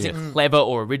mocking or isn't clever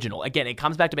or original. Again, it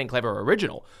comes back to being clever or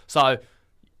original. So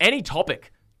any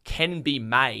topic can be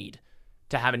made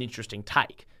to have an interesting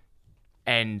take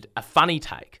and a funny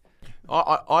take.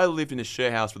 I lived in a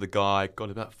share house with a guy,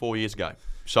 about 4 years ago.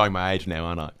 showing my age now,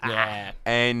 aren't I? Yeah.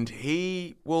 And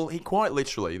he quite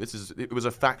literally, it was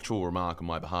a factual remark on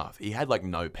my behalf. He had like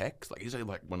no pecs. Like he's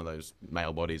like one of those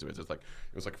male bodies where it's just like,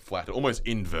 it was like flat, almost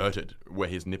inverted where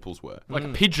his nipples were. Like a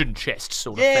pigeon chest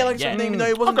sort of thing. Yeah, like something, no,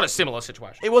 it wasn't. I've got a similar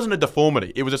situation. It wasn't a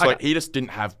deformity. It was just like, he just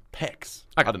didn't have pecs.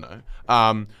 I don't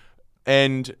know.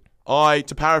 And I,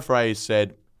 to paraphrase,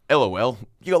 said, LOL,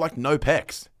 you got like no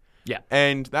pecs. Yeah.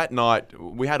 And that night,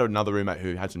 we had another roommate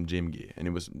who had some gym gear, and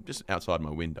it was just outside my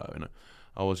window. And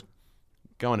I was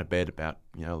going to bed about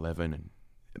 11, and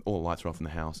all the lights were off in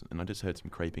the house, and I just heard some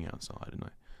creeping outside, and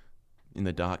in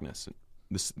the darkness,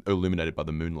 this illuminated by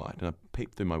the moonlight, and I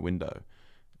peeped through my window,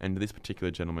 and this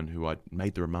particular gentleman who I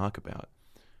made the remark about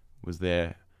was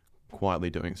there, quietly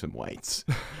doing some weights,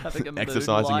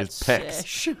 exercising his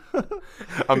pecs.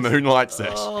 A moonlight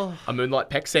sesh. A moonlight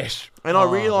pec sesh. And I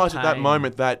realised at that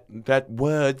moment that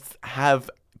words have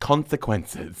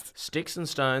consequences. Sticks and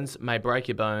stones may break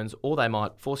your bones, or they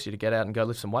might force you to get out and go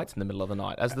lift some weights in the middle of the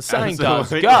night, as the saying does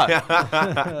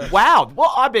go. Wow.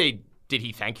 Well, I mean, did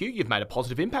he thank you? You've made a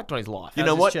positive impact on his life. You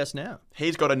know what? Chest now?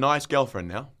 He's got a nice girlfriend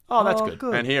now. Oh, that's good.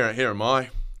 And here am I,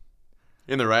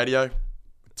 in the radio,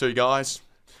 two guys,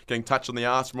 getting touched on the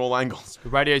arse from all angles. The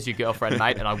radio's your girlfriend,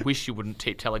 mate, and I wish you wouldn't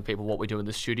keep telling people what we do in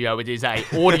the studio. It is a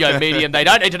audio medium. They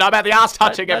don't need to know about the arse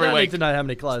touching every They week. need to know how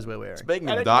many clothes we're wearing. Speaking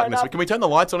of darkness, can we turn the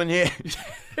lights on in here?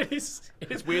 It is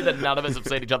weird that none of us have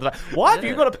seen each other. Why have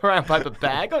you got a brown paper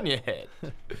bag on your head?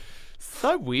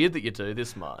 So weird that you do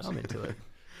this much. I'm into it.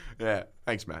 Yeah,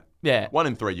 thanks, Matt. Yeah. 1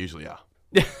 in 3 usually are.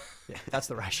 Yeah, that's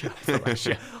the ratio. It's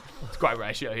a great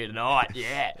ratio here tonight.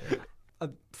 Yeah.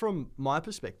 From my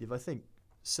perspective, I think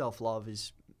self-love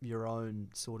is your own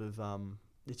sort of,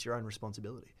 it's your own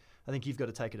responsibility. I think you've got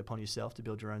to take it upon yourself to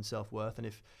build your own self-worth. And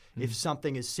if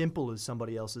something as simple as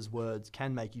somebody else's words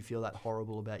can make you feel that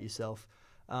horrible about yourself,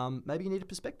 maybe you need a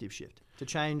perspective shift to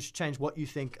change what you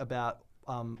think about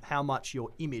how much your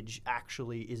image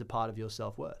actually is a part of your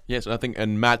self-worth. Yes, I think,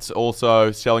 and Matt's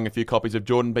also selling a few copies of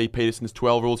Jordan B. Peterson's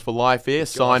 12 Rules for Life here,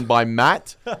 signed by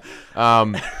Matt.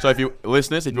 So if you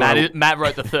listeners, if you Matt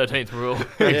wrote the 13th rule.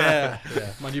 Yeah.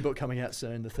 My new book coming out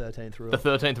soon, the 13th rule. The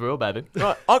 13th rule, baby.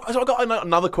 Right, so I've got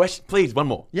another question. Please, one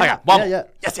more. Yeah, okay, one more. Yeah.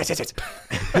 Yes.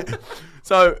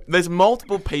 So there's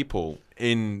multiple people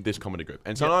in this comedy group,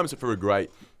 and sometimes for a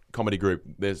great comedy group,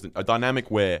 there's a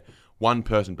dynamic where one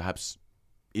person perhaps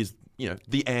is,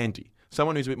 the Andy,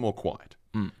 someone who's a bit more quiet.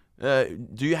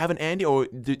 Do you have an Andy, or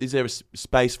is there a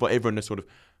space for everyone to sort of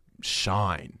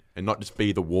shine and not just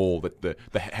be the wall that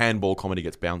the handball comedy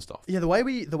gets bounced off? Yeah, the way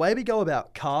we go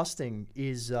about casting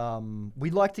is we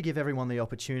like to give everyone the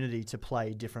opportunity to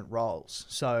play different roles.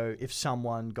 So if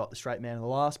someone got the straight man in the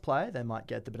last play, they might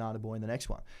get the banana boy in the next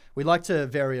one. We like to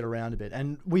vary it around a bit,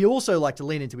 and we also like to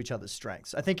lean into each other's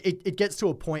strengths. I think it gets to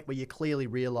a point where you clearly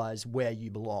realise where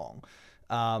you belong.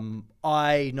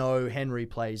 I know Henry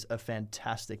plays a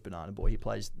fantastic banana boy. He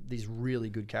plays these really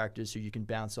good characters who you can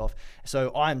bounce off.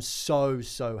 So I'm so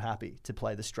happy to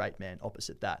play the straight man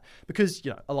opposite that, because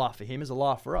a laugh for him is a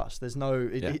laugh for us. There's no,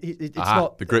 it's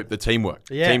not the group, the teamwork,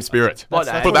 Yeah. team spirit. That's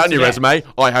Put that on your resume.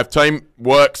 I have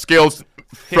teamwork skills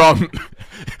from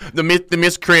the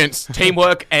Miscreants.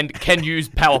 Teamwork and can use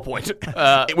PowerPoint.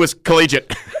 It was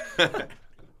collegiate.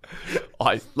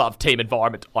 I love team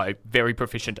environment. I'm very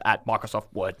proficient at Microsoft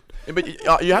Word. But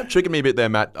you have triggered me a bit there,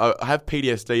 Matt. I have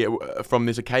PTSD from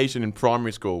this occasion in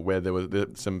primary school where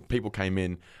some people came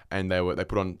in and they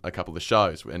put on a couple of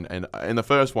shows. And in the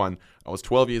first one, I was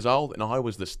 12 years old and I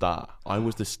was the star. I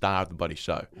was the star of the bloody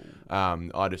show.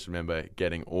 I just remember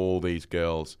getting all these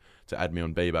girls to add me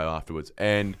on Bebo afterwards.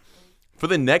 And for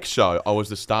the next show, I was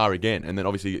the star again. And then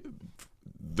obviously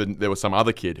there was some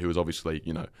other kid who was obviously,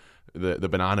 the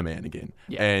banana man again.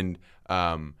 Yeah.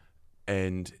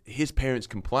 And his parents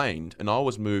complained, and I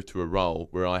was moved to a role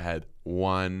where I had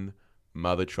one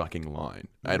mother trucking line.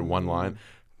 I had one line.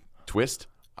 Twist,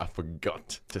 I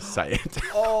forgot to say it.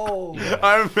 Oh.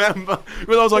 I remember,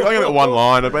 because I was like, I'm going to get one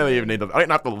line. I barely even need to, I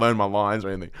didn't have to learn my lines or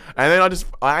anything. And then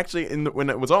I actually, when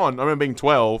it was on, I remember being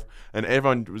 12, and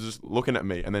everyone was just looking at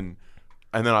me, and then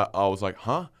I was like,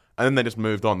 huh? And then they just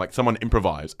moved on, like someone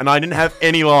improvised. And I didn't have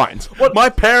any lines. My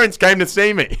parents came to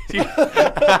see me. So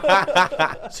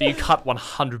you cut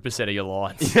 100% of your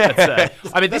lines. Yeah.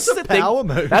 This is a power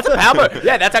move. That's a power move.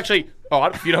 Yeah, that's actually, all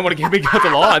right, if you don't want to give me cut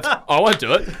the lines, I won't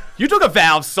do it. You took a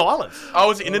vow of silence. I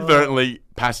was inadvertently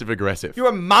passive-aggressive. You're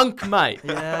a monk, mate.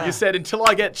 Yeah. You said, until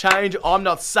I get change, I'm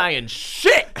not saying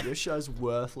shit. Your show's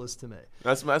worthless to me.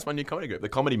 That's my new comedy group, the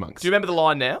Comedy Monks. Do you remember the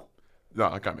line now? No,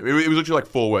 I can't remember. It was literally like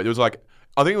 4 words. It was like,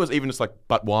 I think it was even just like,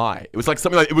 but why? It was like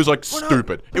something like, it was like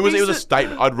stupid. It was a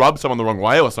statement. I'd rubbed someone the wrong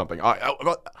way or something.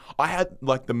 I had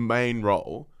like the main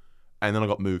role, and then I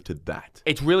got moved to that.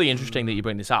 It's really interesting that you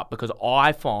bring this up because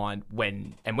I find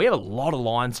and we have a lot of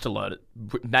lines to learn,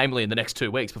 namely in the next 2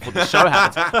 weeks before the show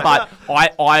happens. But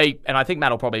I think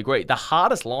Matt will probably agree. The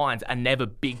hardest lines are never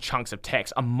big chunks of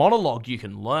text. A monologue you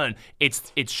can learn.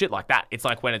 It's shit like that. It's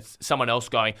like when it's someone else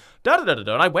going da da da da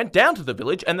da. And I went down to the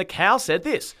village and the cow said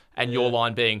this, and your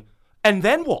line being, and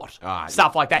then what?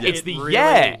 Stuff like that. It's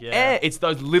it's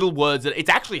those little words that it's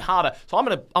actually harder. So I'm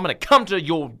gonna come to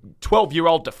your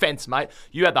 12-year-old defense, mate.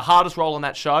 You had the hardest role on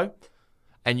that show,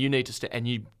 and you need to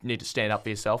stand up for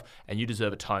yourself, and you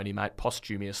deserve a Tony, mate,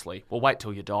 posthumously. We'll wait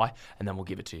till you die, and then we'll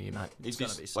give it to you, mate. Is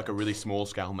this like a really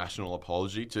small-scale national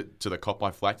apology to the cop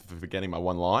by flak for forgetting my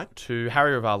one line? To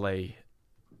Harry Ravali,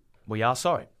 we are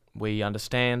sorry. We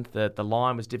understand that the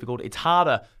line was difficult. It's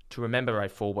harder to remember a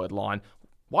 4-word line.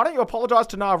 Why don't you apologise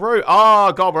to Nauru?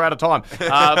 Oh, God, we're out of time.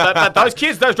 But those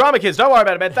drama kids, don't worry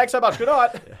about it, man. Thanks so much. Good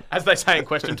night. As they say in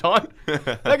question time.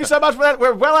 Thank you so much for that.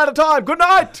 We're well out of time. Good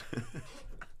night.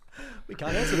 We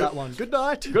can't answer that one. Good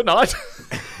night. Good night.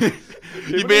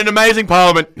 You've been an amazing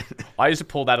parliament. I used to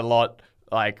pull that a lot.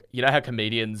 Like, you know how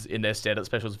comedians in their stand-up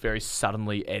specials very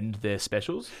suddenly end their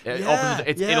specials?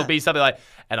 It'll be something like,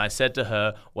 and I said to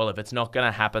her, well, if it's not going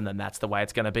to happen, then that's the way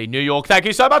it's going to be. New York, thank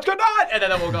you so much, good night! And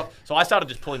then they walk off. So I started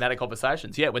just pulling that in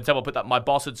conversations. Yeah, when someone put that, my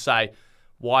boss would say,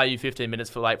 why are you 15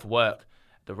 minutes late for work?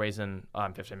 The reason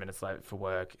I'm 15 minutes late for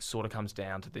work sort of comes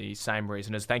down to the same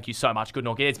reason as thank you so much, good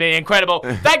night. It's been incredible.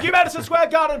 Thank you, Madison Square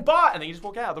Garden, bye! And then you just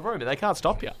walk out of the room and they can't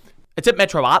stop you. It's at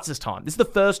Metro Arts this time. This is the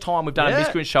first time we've done a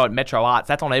Miscreants show at Metro Arts.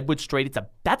 That's on Edward Street.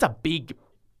 That's a big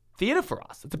theatre for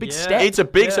us. It's a big step. It's a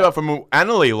big step up from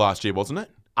Annalee last year, wasn't it?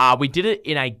 We did it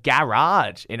in a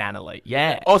garage in Annalee.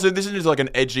 Yeah. Oh, so this is like an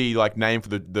edgy name for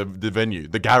the venue,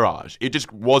 the garage. It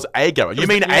just was a garage. You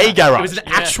mean a garage? It was an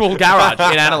actual garage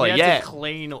in Annalee. You had to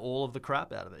clean all of the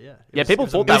crap out of it. Yeah. People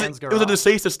thought that it was a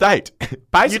deceased estate.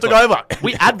 Basically, you took over.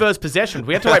 We adverse possession.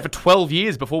 We had to wait for 12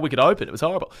 years before we could open. It was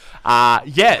horrible. At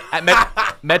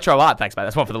Metro Art. Thanks, mate.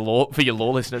 That's one for your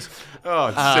law listeners. Oh,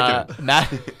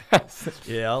 it's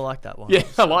sickening. Yeah, I like that one. Yeah,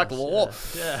 I like law.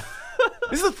 Yeah.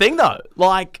 This is the thing, though.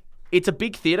 Like, it's a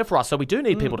big theatre for us, so we do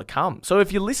need people to come. So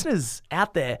if your listeners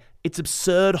out there, it's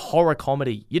absurd horror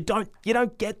comedy. You don't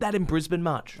get that in Brisbane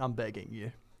much. I'm begging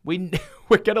you. We're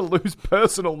going to lose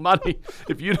personal money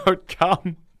if you don't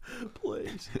come.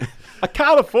 Please. I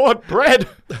can't afford bread.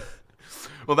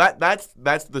 Well, that's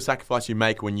the sacrifice you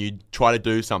make when you try to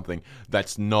do something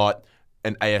that's not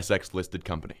an ASX listed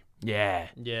company. Yeah.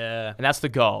 Yeah. And that's the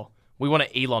goal. We want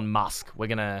to Elon Musk. We're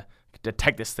going to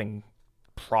take this thing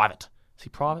private. Is he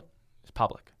private? He's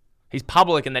public. He's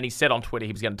public, and then he said on Twitter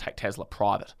he was going to take Tesla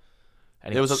private.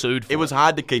 And he was sued for it. It was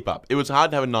hard to keep up. It was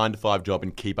hard to have a 9-to-5 job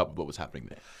and keep up with what was happening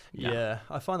there. Yeah,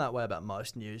 I find that way about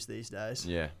most news these days.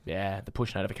 Yeah. Yeah, the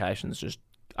push notifications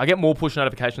I get more push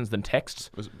notifications than texts.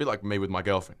 It was a bit like me with my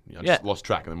girlfriend. I just lost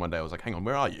track, and then one day I was like, hang on,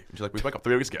 where are you? And she's like, we spoke up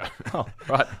 3 weeks ago. Oh,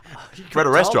 right. We're at a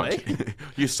restaurant.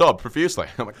 You sobbed profusely.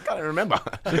 I'm like, I can't even remember.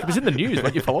 It was in the news.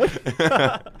 Weren't you following?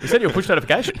 You said you were push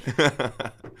notification.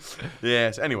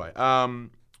 Yes. Anyway,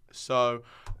 so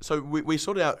we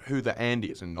sorted out who the Andy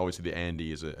is, and obviously the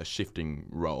Andy is a shifting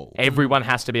role. Everyone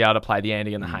has to be able to play the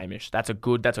Andy and the Hamish. That's a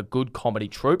good comedy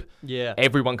troupe. Yeah.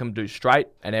 Everyone can do straight,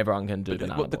 and everyone can do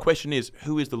banana. The question is,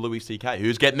 who is the Louis C.K.?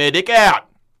 Who's getting their dick out?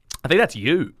 I think that's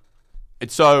you.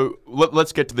 So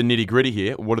let's get to the nitty gritty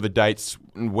here. What are the dates,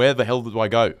 and where the hell do I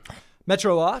go?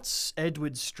 Metro Arts,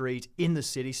 Edward Street, in the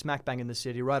city, smack bang in the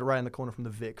city, right around the corner from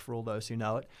the Vic, for all those who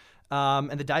know it.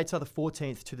 And the dates are the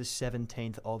 14th to the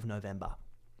 17th of November.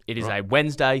 It is a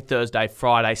Wednesday, Thursday,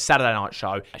 Friday, Saturday night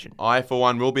show. I, for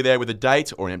one, will be there with a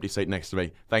date or an empty seat next to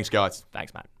me. Thanks, guys.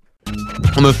 Thanks, mate.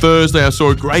 On the Thursday, I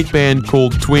saw a great band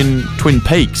called Twin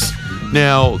Peaks.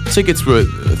 Now, tickets were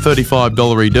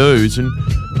 $35 dues, and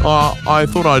I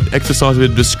thought I'd exercise a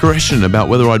bit of discretion about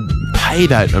whether I'd pay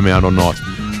that amount or not.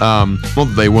 Not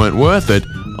that they weren't worth it.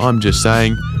 I'm just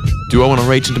saying, do I want to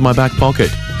reach into my back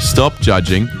pocket? Stop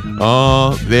judging.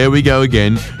 Oh, there we go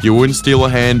again. You wouldn't steal a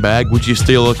handbag, would you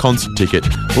steal a concert ticket?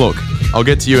 Look, I'll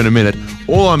get to you in a minute.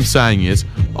 All I'm saying is,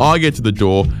 I get to the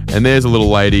door, and there's a little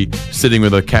lady sitting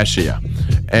with a cashier.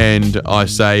 And I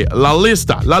say, La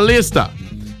lista.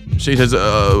 She says,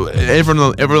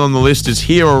 everyone on the list is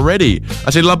here already. I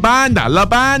say, La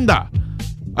banda.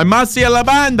 I must see a la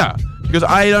banda. Because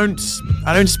I don't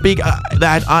speak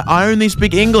that. I only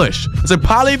speak English. I say,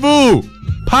 parlez-vous.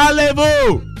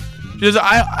 She says,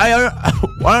 I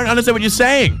don't understand what you're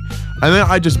saying. And then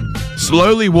I just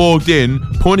slowly walked in,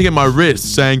 pointing at my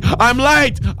wrist, saying, "I'm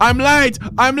late! I'm late!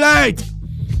 I'm late!"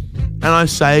 And I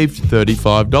saved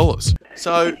 $35.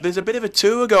 So there's a bit of a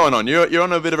tour going on. You're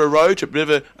on a bit of a road trip, a bit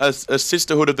of a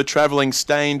sisterhood of the travelling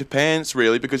stained pants,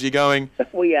 really, because you're going.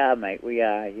 We are, mate. We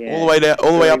are. Yeah. All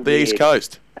the way up the East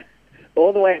Coast.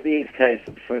 All the way up the East Coast.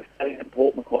 We're starting at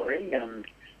Port Macquarie,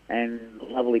 and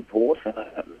lovely port. I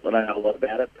don't know a lot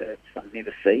about it, but it's near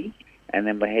the sea. And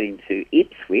then we're heading to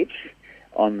Ipswich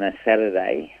on the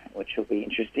Saturday, which will be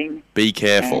interesting. Be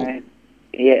careful.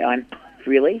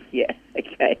 Really? Yeah.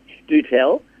 Okay. Do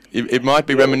tell. It might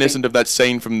be reminiscent of that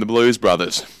scene from the Blues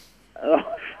Brothers. Oh,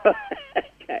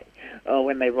 okay. Oh,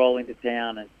 when they roll into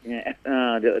town and yeah.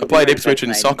 I played Ipswich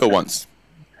in soccer once.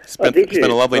 Spent a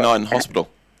lovely night in hospital.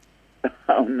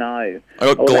 Oh no!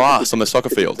 I got glass on the soccer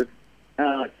field.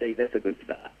 Oh, see, that's a good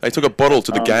start. They took a bottle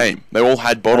to the game. They all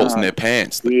had bottles in their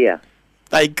pants. Yeah.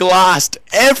 They glassed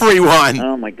everyone.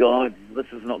 Oh my God, this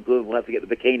is not good. We'll have to get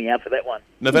the bikini out for that one.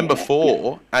 November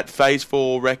 4 at Phase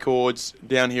 4 Records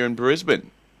down here in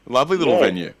Brisbane. Lovely little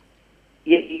venue.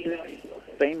 Yeah,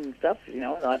 theme stuff,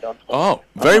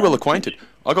 Very well acquainted.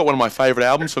 I got one of my favourite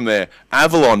albums from there,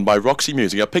 Avalon by Roxy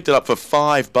Music. I picked it up for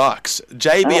 $5.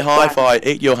 JB Hi-Fi,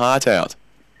 Eat Your Heart Out.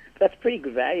 That's pretty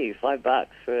good value, $5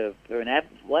 for an album.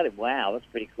 Wow, that's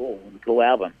pretty cool. Cool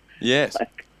album. Yes.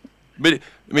 But, I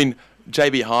mean,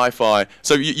 JB Hi-Fi,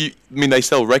 so they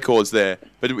sell records there.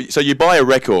 But so you buy a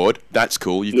record, that's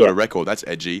cool. You've got a record, that's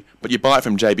edgy. But you buy it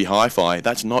from JB Hi-Fi,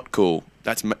 that's not cool.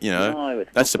 That's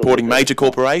that's supporting major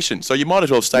corporations. So you might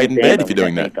as well have stayed in bed if you're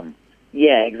doing that.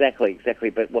 Yeah, exactly.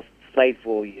 But what's paid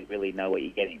for, you really know what you're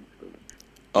getting.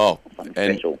 Oh,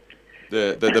 and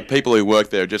the people who work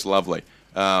there are just lovely.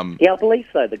 I believe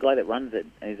so. The guy that runs it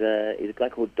is a guy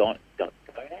called Don. I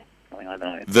don't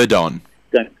know. The Don.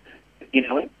 Don't you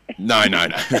know him? No.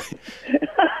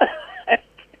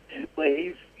 Well,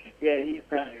 he's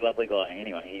apparently a lovely guy.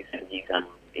 Anyway,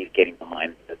 he's getting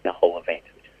behind the whole event,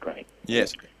 which is great.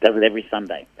 Yes. Does it every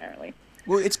Sunday, apparently.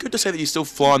 Well, it's good to say that you're still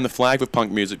flying the flag with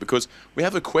punk music, because we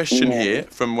have a question here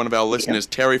from one of our listeners,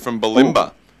 Terry from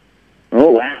Balimba.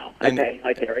 Oh, wow. Okay,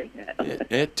 hi, Terry.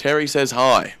 Yeah, Terry says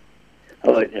hi.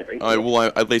 Hello, Terry. I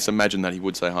at least imagine that he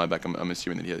would say hi back. I'm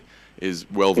assuming that he is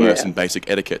well-versed in basic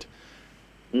etiquette.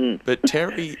 But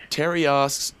Terry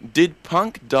asks, did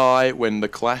punk die when The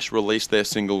Clash released their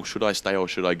single Should I Stay or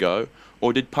Should I Go?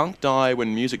 Or did punk die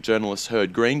when music journalists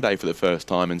heard Green Day for the first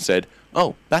time and said,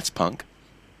 oh, that's punk?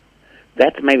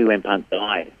 That's maybe when punk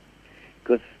died.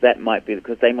 Because they might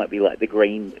be like the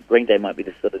Green Day might be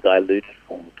the sort of diluted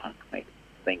form of punk, maybe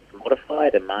being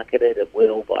modified and marketed at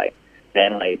will by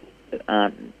band labels that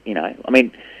aren't, I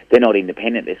mean, they're not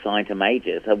independent, they're signed to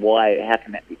majors, so how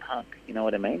can that be punk? You know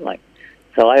what I mean?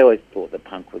 So I always thought that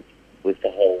punk was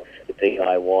the whole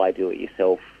DIY, do it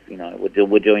yourself.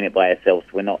 We're doing it by ourselves.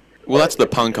 We're not. Well, that's the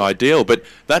punk ideal, but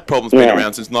that problem's been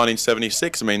around since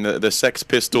 1976. I mean, the Sex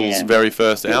Pistols' very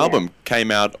first album came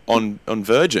out on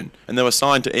Virgin, and they were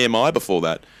signed to EMI before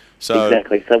that. So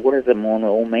exactly. So what does it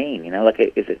all mean?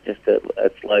 Is it just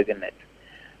a slogan that?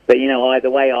 But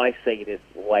the way I see it is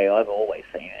the way I've always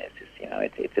seen it.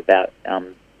 It's just it's about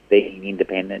being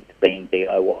independent, being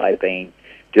DIY,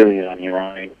 doing it on your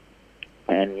own,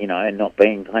 and and not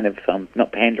being kind of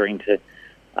not pandering to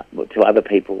other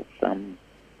people's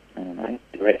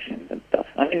directions and stuff.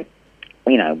 I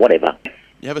mean, whatever.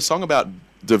 You have a song about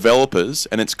developers,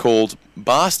 and it's called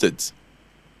Bastards.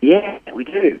 Yeah, we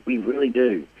do. We really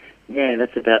do. Yeah,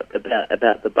 that's about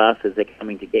the bastards. They're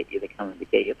coming to get you. They're coming to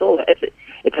get you.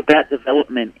 It's about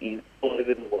development in all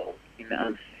over the world.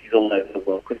 Cities all over the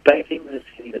world. Because Beijing is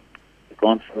a city that's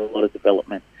gone through a lot of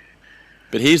development.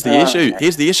 But here's the issue.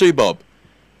 Here's the issue, Bob.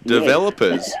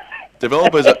 Developers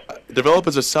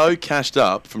are so cashed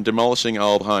up from demolishing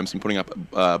old homes and putting up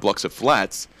blocks of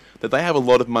flats that they have a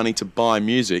lot of money to buy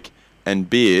music and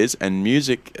beers and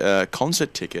music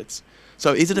concert tickets.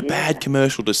 So is it a bad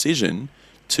commercial decision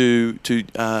to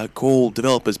call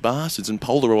developers bastards and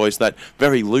polarise that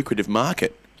very lucrative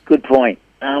market? Good point.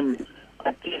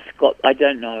 I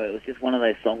don't know. It was just one of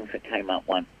those songs that came up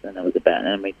once, and it was about.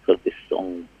 Sort of this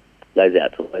song goes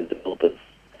out to those developers.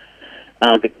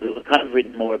 Because it was kind of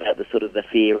written more about the sort of the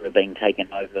fear of being taken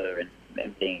over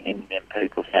and being in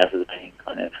people's houses being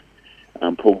kind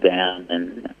of pulled down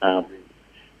and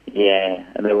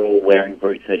and they were all wearing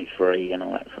Brute 33 and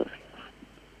all that sort of stuff.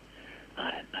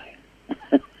 I don't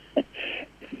know.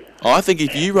 I think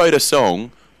if you wrote a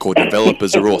song called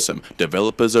 "Developers Are Awesome,"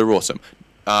 developers are awesome,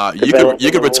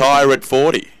 you could retire at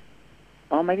 40.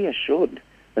 Oh, maybe I should.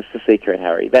 That's the secret,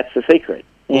 Harry. That's the secret.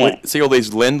 Yeah. Well, see all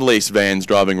these Lend-Lease vans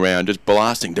driving around just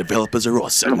blasting, developers are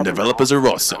awesome, developers are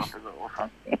awesome.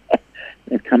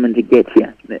 They're coming to get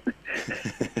you.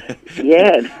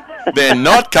 Yeah. They're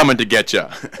not coming to get you.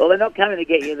 Well, they're not coming to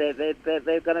get you.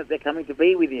 They're coming to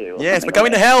be with you. Yes, we're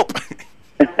coming to help.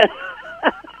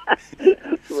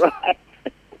 Right.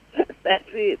 That's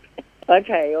it.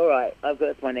 Okay, all right.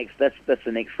 That's my next. That's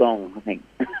the next song, I think.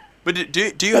 But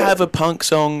do you have a punk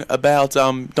song about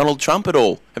Donald Trump at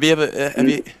all? Have you ever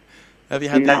have you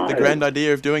had the grand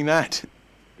idea of doing that?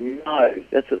 No,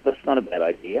 that's not a bad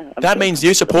idea. That means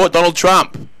you support Donald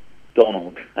Trump.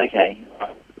 Donald. Okay.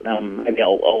 Maybe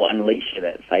I'll unleash it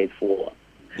at Phase 4.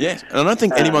 Yes, and I don't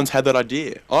think anyone's had that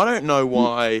idea. I don't know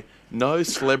why no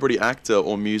celebrity actor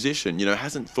or musician,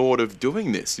 hasn't thought of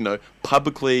doing this,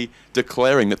 publicly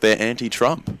declaring that they're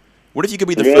anti-Trump. What if you could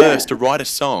be the first to write a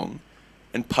song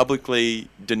and publicly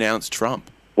denounce Trump?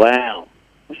 Wow.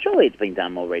 Well, surely it's been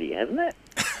done already, hasn't it?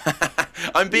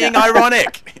 I'm being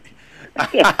ironic.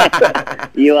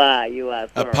 You are. Sorry.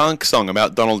 A punk song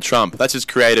about Donald Trump. That's as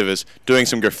creative as doing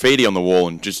some graffiti on the wall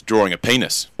and just drawing a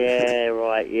penis. Yeah,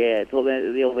 right. Yeah, it's all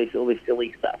this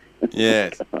silly stuff.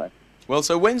 Yes. Well,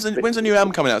 so when's the new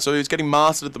album coming out? So it's getting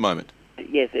mastered at the moment.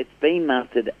 Yes, it's been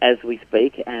mastered as we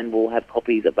speak, and we'll have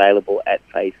copies available at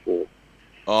Phase 4.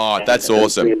 Oh, that's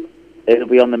awesome. It'll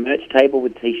be on the merch table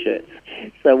with T-shirts.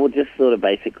 So we'll just sort of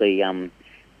basically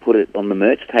put it on the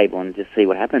merch table and just see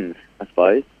what happens, I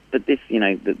suppose. But this,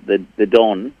 the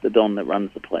Don that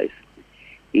runs the place,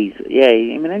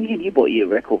 you bought your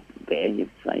record there. You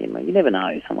say, you never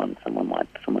know. Someone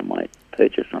might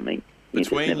purchase something.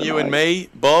 Between you and me,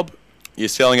 Bob, you're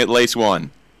selling at least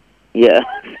one. Yeah,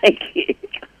 thank you.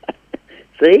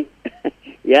 See,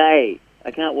 yay!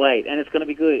 I can't wait, and it's going to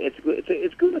be good. It's good.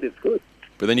 It's good.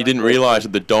 But then you didn't realise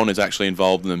that the Don is actually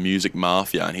involved in the music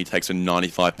mafia, and he takes a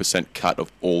 95% cut of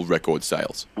all record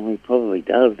sales. Oh, he probably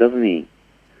does, doesn't he?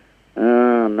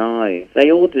 Oh, no.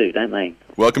 They all do, don't they?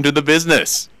 Welcome to the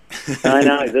business. I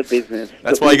know, the business.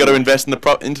 That's why you got to invest in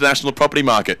the international property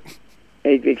market.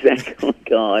 Exactly. Oh,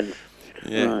 God.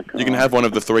 Yeah. Oh, God. You can have one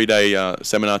of the 3-day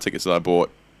seminar tickets that I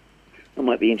bought. I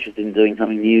might be interested in doing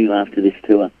something new after this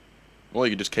tour. Well,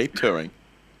 you could just keep touring.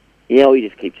 Yeah, we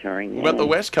just keep touring. What about the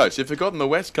West Coast? You've forgotten the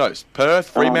West Coast. Perth,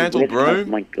 Fremantle, Broome.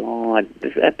 Oh, my God.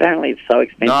 Apparently it's so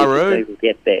expensive to even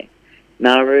get there.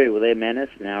 Nauru, well, they're Manus,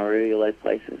 Nauru, all those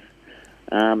places.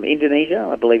 Indonesia,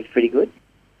 I believe, is pretty good.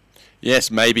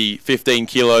 Yes, maybe 15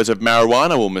 kilos of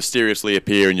marijuana will mysteriously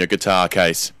appear in your guitar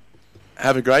case.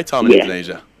 Have a great time in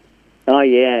Indonesia. Oh,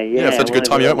 yeah. You have such a good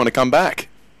time, you won't want to come back.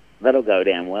 That'll go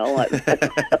down well.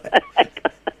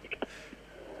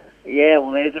 Yeah,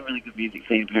 well, there's a really good music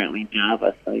scene apparently in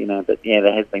Java, so, but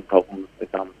there has been problems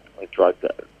with drugs.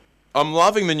 I'm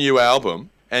loving the new album,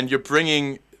 and you're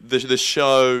bringing the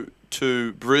show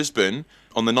to Brisbane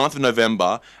on the 9th of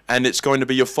November, and it's going to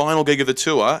be your final gig of the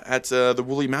tour at the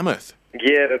Woolly Mammoth.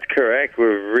 Yeah, that's correct.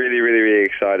 We're really, really, really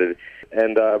excited.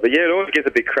 And but yeah, it always gets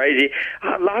a bit crazy.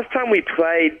 Last time we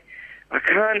played, I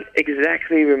can't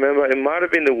exactly remember. It might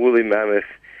have been the Woolly Mammoth.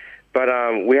 But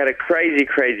we had a crazy,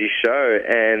 crazy show,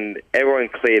 and everyone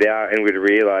cleared out, and we'd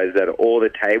realised that all the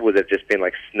tables had just been,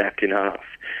 snapped in half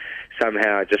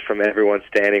somehow, just from everyone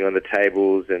standing on the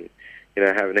tables and,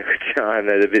 having a good time.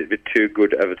 They was a bit too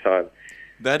good of a time.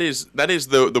 That is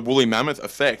the Woolly Mammoth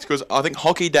effect, because I think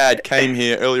Hockey Dad came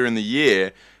here earlier in the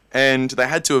year, and they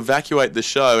had to evacuate the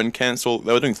show and cancel.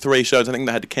 They were doing 3 shows. I think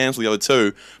they had to cancel the other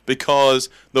 2 because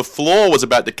the floor was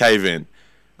about to cave in.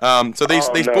 So these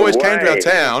boys came to our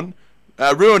town,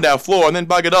 ruined our floor, and then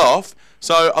buggered off.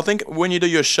 So I think when you do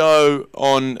your show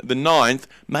on the 9th,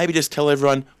 maybe just tell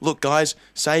everyone, look, guys,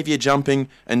 save your jumping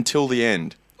until the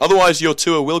end. Otherwise, your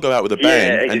tour will go out with a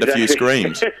bang and a few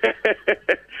screams.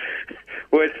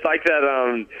 Well, it's like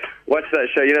that, what's that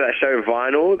show? You know that show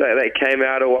Vinyl that came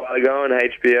out a while ago on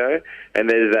HBO? And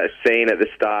there's that scene at the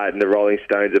start, and the Rolling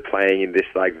Stones are playing in this,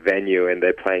 venue, and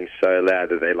they're playing so loud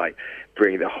that they,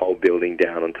 bring the whole building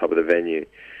down on top of the venue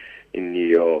in New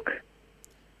York.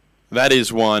 That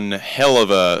is one hell of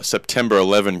a September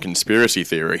 11 conspiracy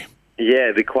theory.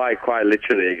 Yeah, quite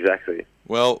literally, exactly.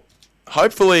 Well,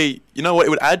 hopefully, you know what, it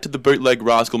would add to the Bootleg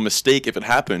Rascal mystique if it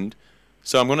happened.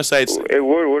 So I'm going to say it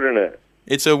would, wouldn't it?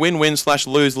 It's a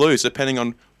win-win/lose-lose, depending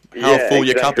on how full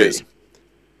your cup is.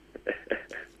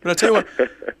 But I tell you what,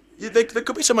 there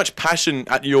could be so much passion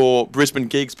at your Brisbane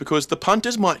gigs because the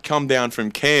punters might come down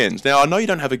from Cairns. Now, I know you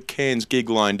don't have a Cairns gig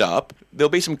lined up. There'll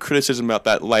be some criticism about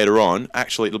that later on.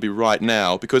 Actually, it'll be right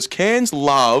now because Cairns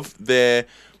love their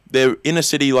inner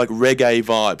city reggae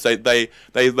vibes.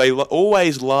 They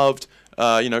always loved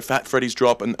Fat Freddy's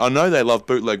Drop, and I know they love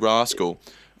Bootleg Rascal.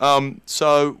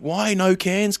 So why no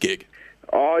Cairns gig?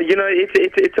 Oh,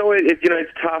 it's always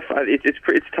it's tough.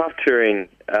 It's tough touring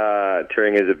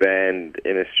as a band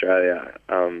in Australia.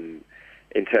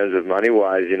 In terms of money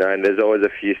wise, and there's always a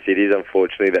few cities,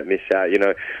 unfortunately, that miss out.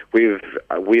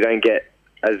 We don't get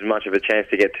as much of a chance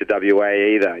to get to WA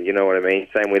either. You know what I mean?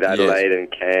 Same with Adelaide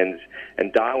and Cairns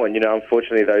and Darwin.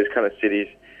 Unfortunately, those kind of cities.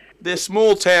 They're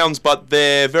small towns, but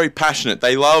they're very passionate.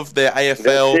 They love their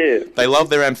AFL. They love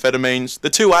their amphetamines. The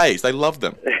 2 A's, they love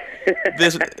them.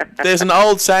 There's an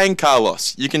old saying,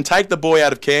 Carlos. You can take the boy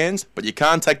out of Cairns, but you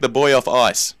can't take the boy off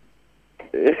ice.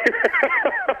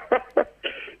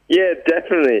 Yeah,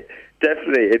 definitely.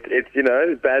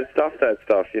 It's bad stuff. That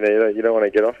stuff. You don't want to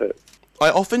get off it. I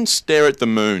often stare at the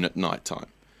moon at night time,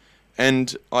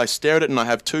 and I stare at it and I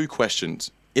have 2 questions.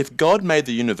 If God made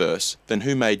the universe, then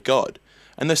who made God?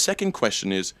 And the second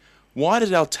question is, why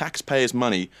does our taxpayers'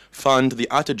 money fund the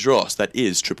utter dross that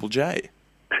is Triple J?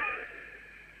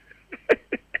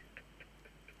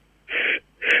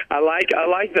 I like that. I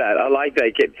like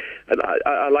that.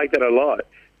 I like that a lot.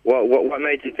 What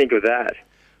made you think of that?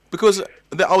 Because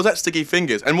I was at Sticky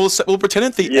Fingers, and we'll pretend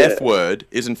that the F word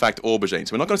is in fact aubergine.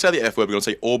 So we're not going to say the F word, we're going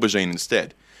to say aubergine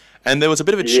instead. And there was a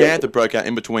bit of a chant that broke out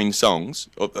in between songs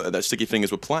that Sticky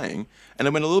Fingers were playing, and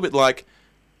it went a little bit like,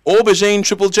 aubergine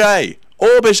Triple J,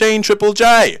 aubergine Triple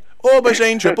J,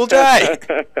 aubergine Triple J.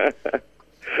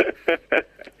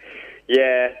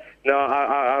 Yeah, no,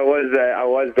 I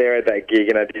was there at that gig,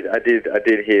 and I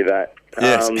did hear that.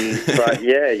 Yes. But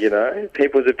yeah,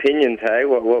 people's opinions. Hey,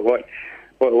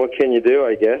 what can you do?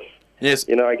 I guess. Yes.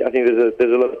 I think there's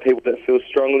a lot of people that feel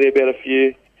strongly about a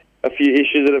few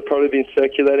issues that have probably been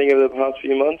circulating over the past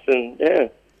few months, and yeah.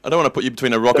 I don't want to put you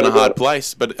between a rock and a hard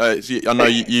place, but I know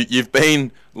you've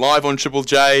been live on Triple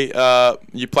J.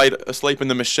 You played Asleep in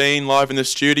the Machine live in the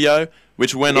studio,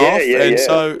 which went off,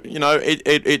 so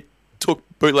it took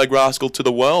Bootleg Rascal to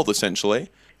the world essentially.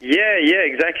 Yeah,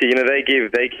 exactly. They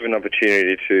give an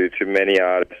opportunity to many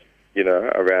artists,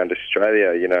 around Australia,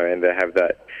 and they have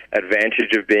that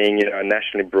advantage of being, a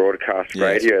nationally broadcast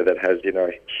radio that has,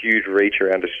 a huge reach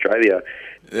around Australia.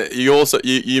 You also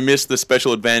you missed the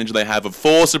special advantage they have of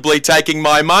forcibly taking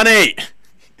my money.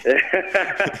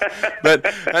 But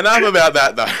enough about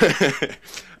that,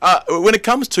 though. When it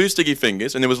comes to Sticky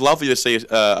Fingers, and it was lovely to see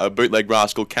a Bootleg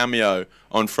Rascal cameo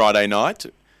on Friday night,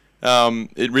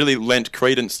 it really lent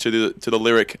credence to the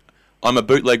lyric, "I'm a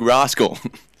bootleg rascal."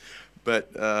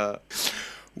 But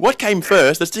what came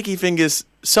first, the Sticky Fingers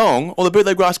song or the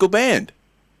Bootleg Rascal band?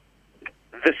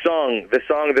 The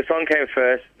song came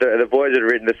first. The boys had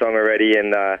written the song already,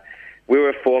 and we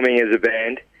were forming as a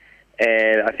band.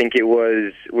 And I think we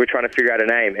were trying to figure out a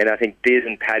name. And I think Diz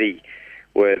and Paddy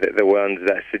were the ones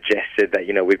that suggested that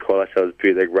we'd call ourselves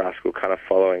Bootleg Rascal, kind of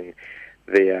following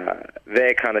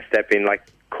their kind of step in, like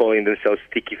calling themselves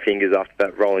Sticky Fingers after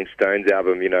that Rolling Stones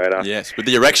album, And us, with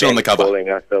the erection on the cover. Calling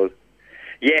ourselves,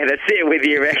 yeah, that's it, with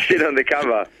the erection on the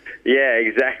cover. Yeah,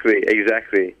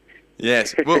 exactly.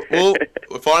 Yes. Well,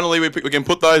 finally we can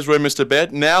put those rumours to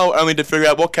bed. Now only to figure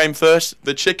out what came first,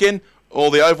 the chicken or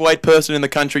the overweight person in the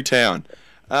country town.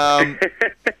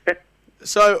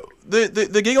 So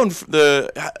the gig on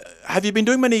have you been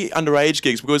doing many underage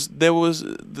gigs? Because there was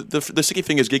the Sticky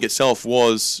Fingers gig itself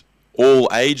was all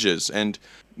ages, and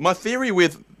my theory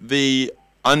with the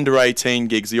under 18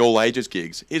 gigs, the all ages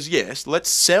gigs, is yes, let's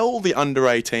sell the under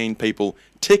 18 people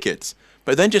tickets,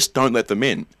 but then just don't let them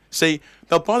in. See,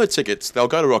 they'll buy the tickets, they'll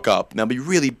go to rock up, and they'll be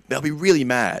really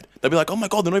mad. They'll be like, oh my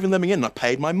God, they're not even letting me in, and I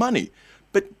paid my money.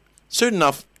 But soon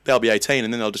enough, they'll be 18,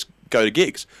 and then they'll just go to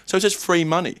gigs. So it's just free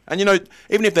money. And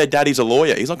even if their daddy's a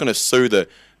lawyer, he's not going to sue the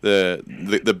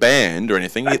band or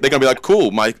anything. They're going to be like,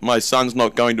 cool, my son's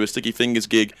not going to a Sticky Fingers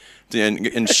gig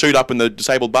and shoot up in the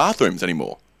disabled bathrooms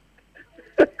anymore.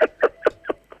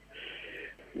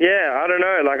 Yeah, I don't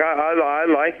know. Like I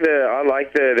like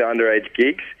the underage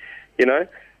gigs.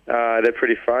 They're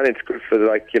pretty fun. It's good for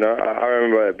I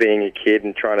remember being a kid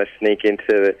and trying to sneak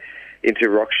into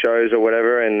rock shows or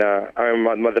whatever. And I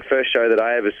remember the first show that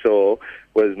I ever saw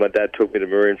was my dad took me to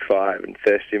Maroon 5 and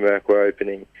Thirsty Merc were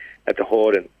opening at the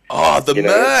Horden. Oh, the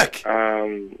Merc!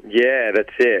 Yeah,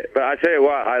 that's it. But I tell you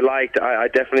what, I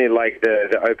definitely liked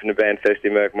the opener band Thirsty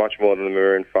Merc much more than the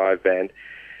Maroon 5 band.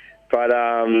 But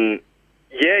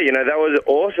yeah, that was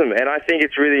awesome. And I think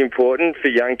it's really important for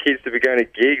young kids to be going to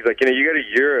gigs. Like, you go to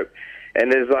Europe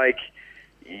and there's like,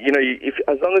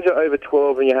 as long as you're over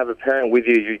 12 and you have a parent with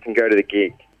you, you can go to the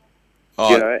gig.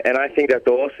 Oh. And I think that's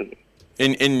awesome.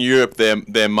 In Europe,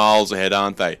 they're miles ahead,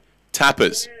 aren't they?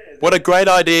 Tappers. What a great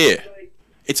idea.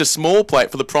 It's a small plate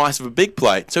for the price of a big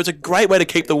plate, so it's a great way to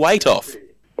keep the weight off.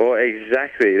 Well,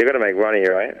 exactly. They've got to make money,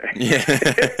 right?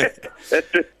 Yeah.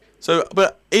 So,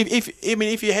 but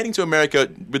if you're heading to America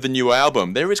with the new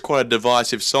album, there is quite a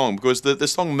divisive song because the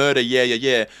song "Murder, Yeah, Yeah,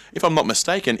 Yeah," if I'm not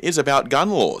mistaken, is about gun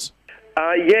laws.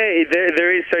 Yeah,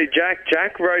 there is. So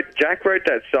Jack wrote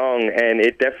that song, and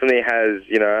it definitely has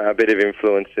a bit of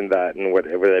influence in that and what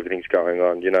everything's going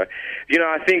on.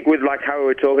 I think with like how we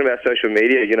were talking about social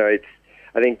media, it's.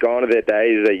 I think gone are the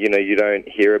days that, you don't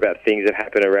hear about things that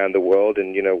happen around the world.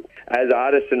 And, as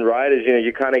artists and writers,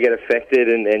 you kind of get affected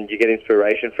and you get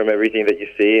inspiration from everything that you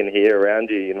see and hear around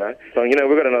you, So, we've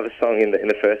got another song in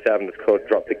the first album that's called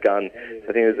Drop the Gun. So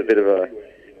I think there's a bit of a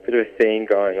theme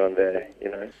going on there,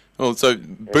 Well, so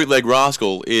Bootleg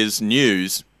Rascal is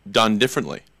news done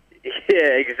differently.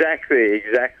 Yeah,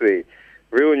 exactly.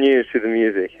 Real news to the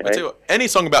music. I tell you what, any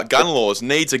song about gun laws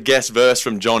needs a guest verse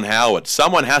from John Howard.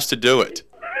 Someone has to do it.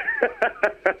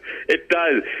 It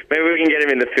does. Maybe we can get him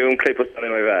in the film clip or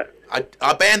something like that.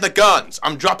 I banned the guns.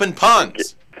 I'm dropping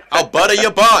puns. I'll butter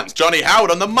your buns. Johnny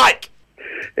Howard on the mic.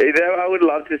 I would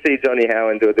love to see Johnny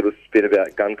Howard do a little spit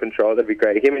about gun control. That'd be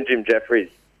great. Him and Jim Jeffries.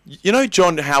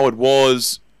 John Howard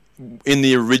was in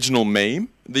the original meme.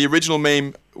 The original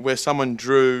meme where someone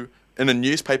drew in a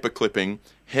newspaper clipping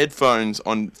headphones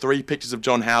on 3 pictures of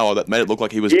John Howard that made it look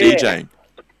like he was DJing.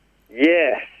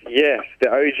 Yes, the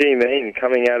OG meme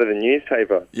coming out of the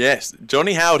newspaper. Yes,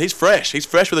 Johnny Howard, he's fresh. He's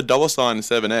fresh with a $ and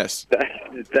 7S.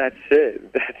 That's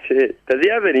it. Does he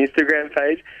have an Instagram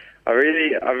page? I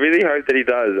really hope that he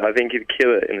does. I think he'd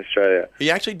kill it in Australia.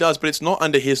 He actually does, but it's not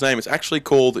under his name. It's actually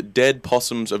called Dead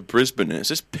Possums of Brisbane, and it's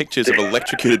just pictures of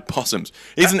electrocuted possums.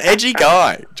 He's an edgy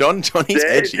guy. Johnny's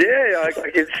edgy. Yeah, I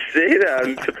can see that.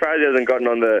 I'm surprised he hasn't gotten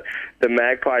on the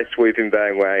magpie swooping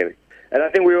bang wagon. And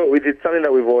I think we did something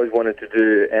that we've always wanted to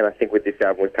do, and I think with this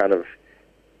album we kind of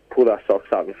pulled our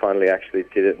socks up and finally actually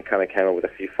did it and kind of came up with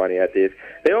a few funny ideas.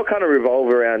 They all kind of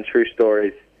revolve around true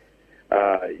stories,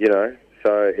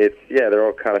 So they're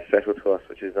all kind of special to us,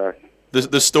 which is nice.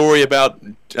 The story about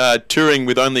touring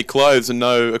with only clothes and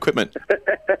no equipment.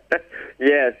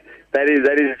 Yes, that is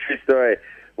a true story.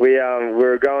 We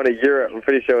were going to Europe. I'm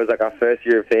pretty sure it was like our first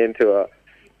European tour,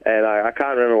 and I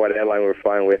can't remember what airline we were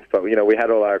flying with, but we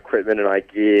had all our equipment and our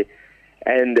gear,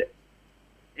 and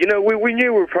we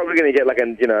knew we were probably going to get like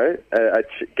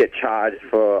get charged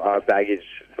for our baggage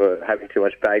for having too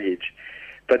much baggage.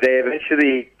 But they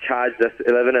eventually charged us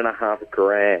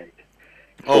 $11,500.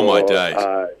 Oh my days!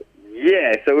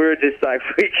 So we were just like,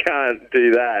 we can't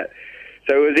do that.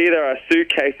 So it was either our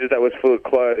suitcases that was full of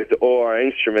clothes or our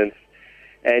instruments.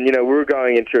 And we were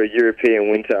going into a European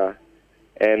winter,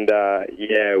 and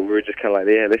we were just kind of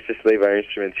like, let's just leave our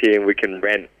instruments here, and we can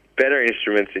rent better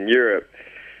instruments in Europe.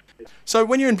 So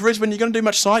when you're in Brisbane, you're going to do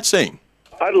much sightseeing?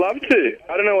 I'd love to.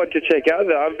 I don't know what to check out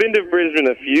there. I've been to Brisbane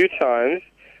a few times.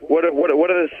 What are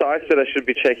the sites that I should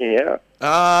be checking out?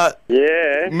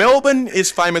 Melbourne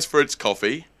is famous for its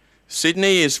coffee.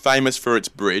 Sydney is famous for its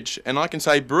bridge. And I can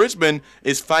say Brisbane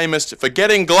is famous for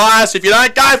getting glass if you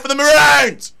don't go for the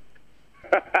Maroons!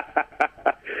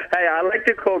 Hey, I like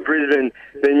to call Brisbane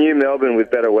the new Melbourne with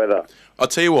better weather. I'll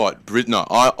tell you what,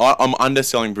 I'm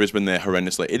underselling Brisbane there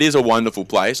horrendously. It is a wonderful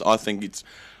place. I think it's...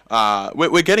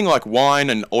 we're getting like wine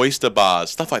and oyster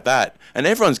bars, stuff like that, and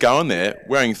everyone's going there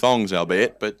wearing thongs,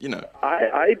 albeit. But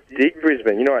I dig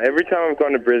Brisbane. Every time I've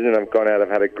gone to Brisbane, I've gone out. I've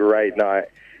had a great night.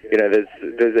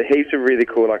 There's a heaps of really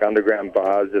cool like underground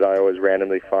bars that I always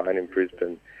randomly find in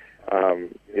Brisbane.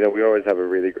 We always have a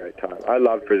really great time. I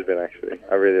love Brisbane actually.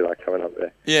 I really like coming up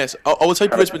there. Yes, I would say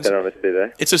Brisbane.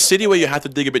 It's a city where you have to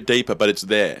dig a bit deeper, but it's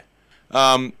there.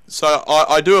 So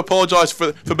I do apologise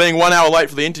for being 1 hour late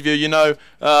for the interview.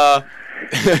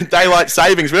 Daylight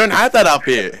savings. We don't have that up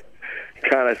here.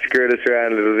 Kind of screwed us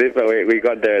around a little bit, but we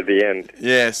got there at the end.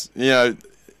 Yes,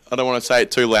 I don't want to say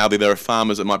it too loudly. There are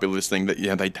farmers that might be listening that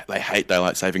they hate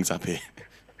daylight savings up here.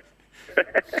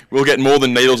 We'll get more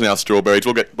than needles in our strawberries.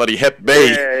 We'll get bloody Hep B. Yeah,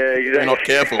 exactly. If we're not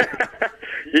careful.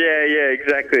 yeah,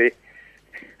 exactly.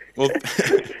 Well,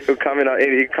 he'll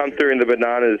come through in the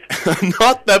bananas.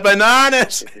 Not the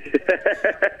bananas!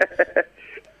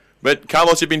 But,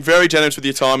 Carlos, you've been very generous with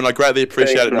your time, and I greatly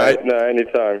appreciate it, mate. No,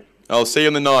 anytime. I'll see you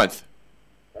on the 9th.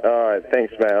 All right,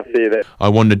 thanks, mate. I'll see you there. I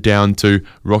wandered down to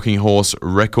Rocking Horse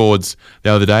Records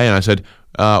the other day, and I said,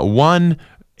 one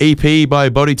EP by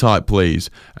body type, please.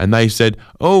 And they said,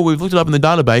 we've looked it up in the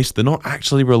database. They're not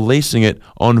actually releasing it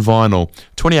on vinyl.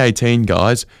 2018,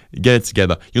 guys, get it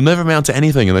together. You'll never amount to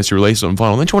anything unless you release it on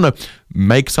vinyl. Don't you want to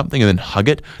make something and then hug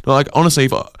it? Like, honestly,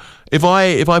 if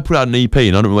I put out an EP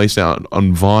and I don't release it out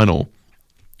on vinyl,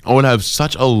 I would have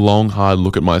such a long, hard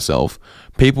look at myself.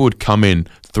 People would come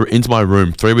into my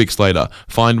room 3 weeks later,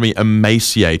 find me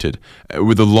emaciated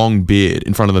with a long beard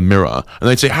in front of the mirror, and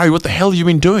they'd say, "Harry, what the hell have you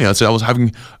been doing?" I'd say,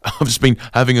 I've just been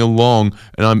having a long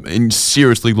and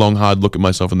seriously long, hard look at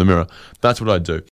myself in the mirror. That's what I'd do.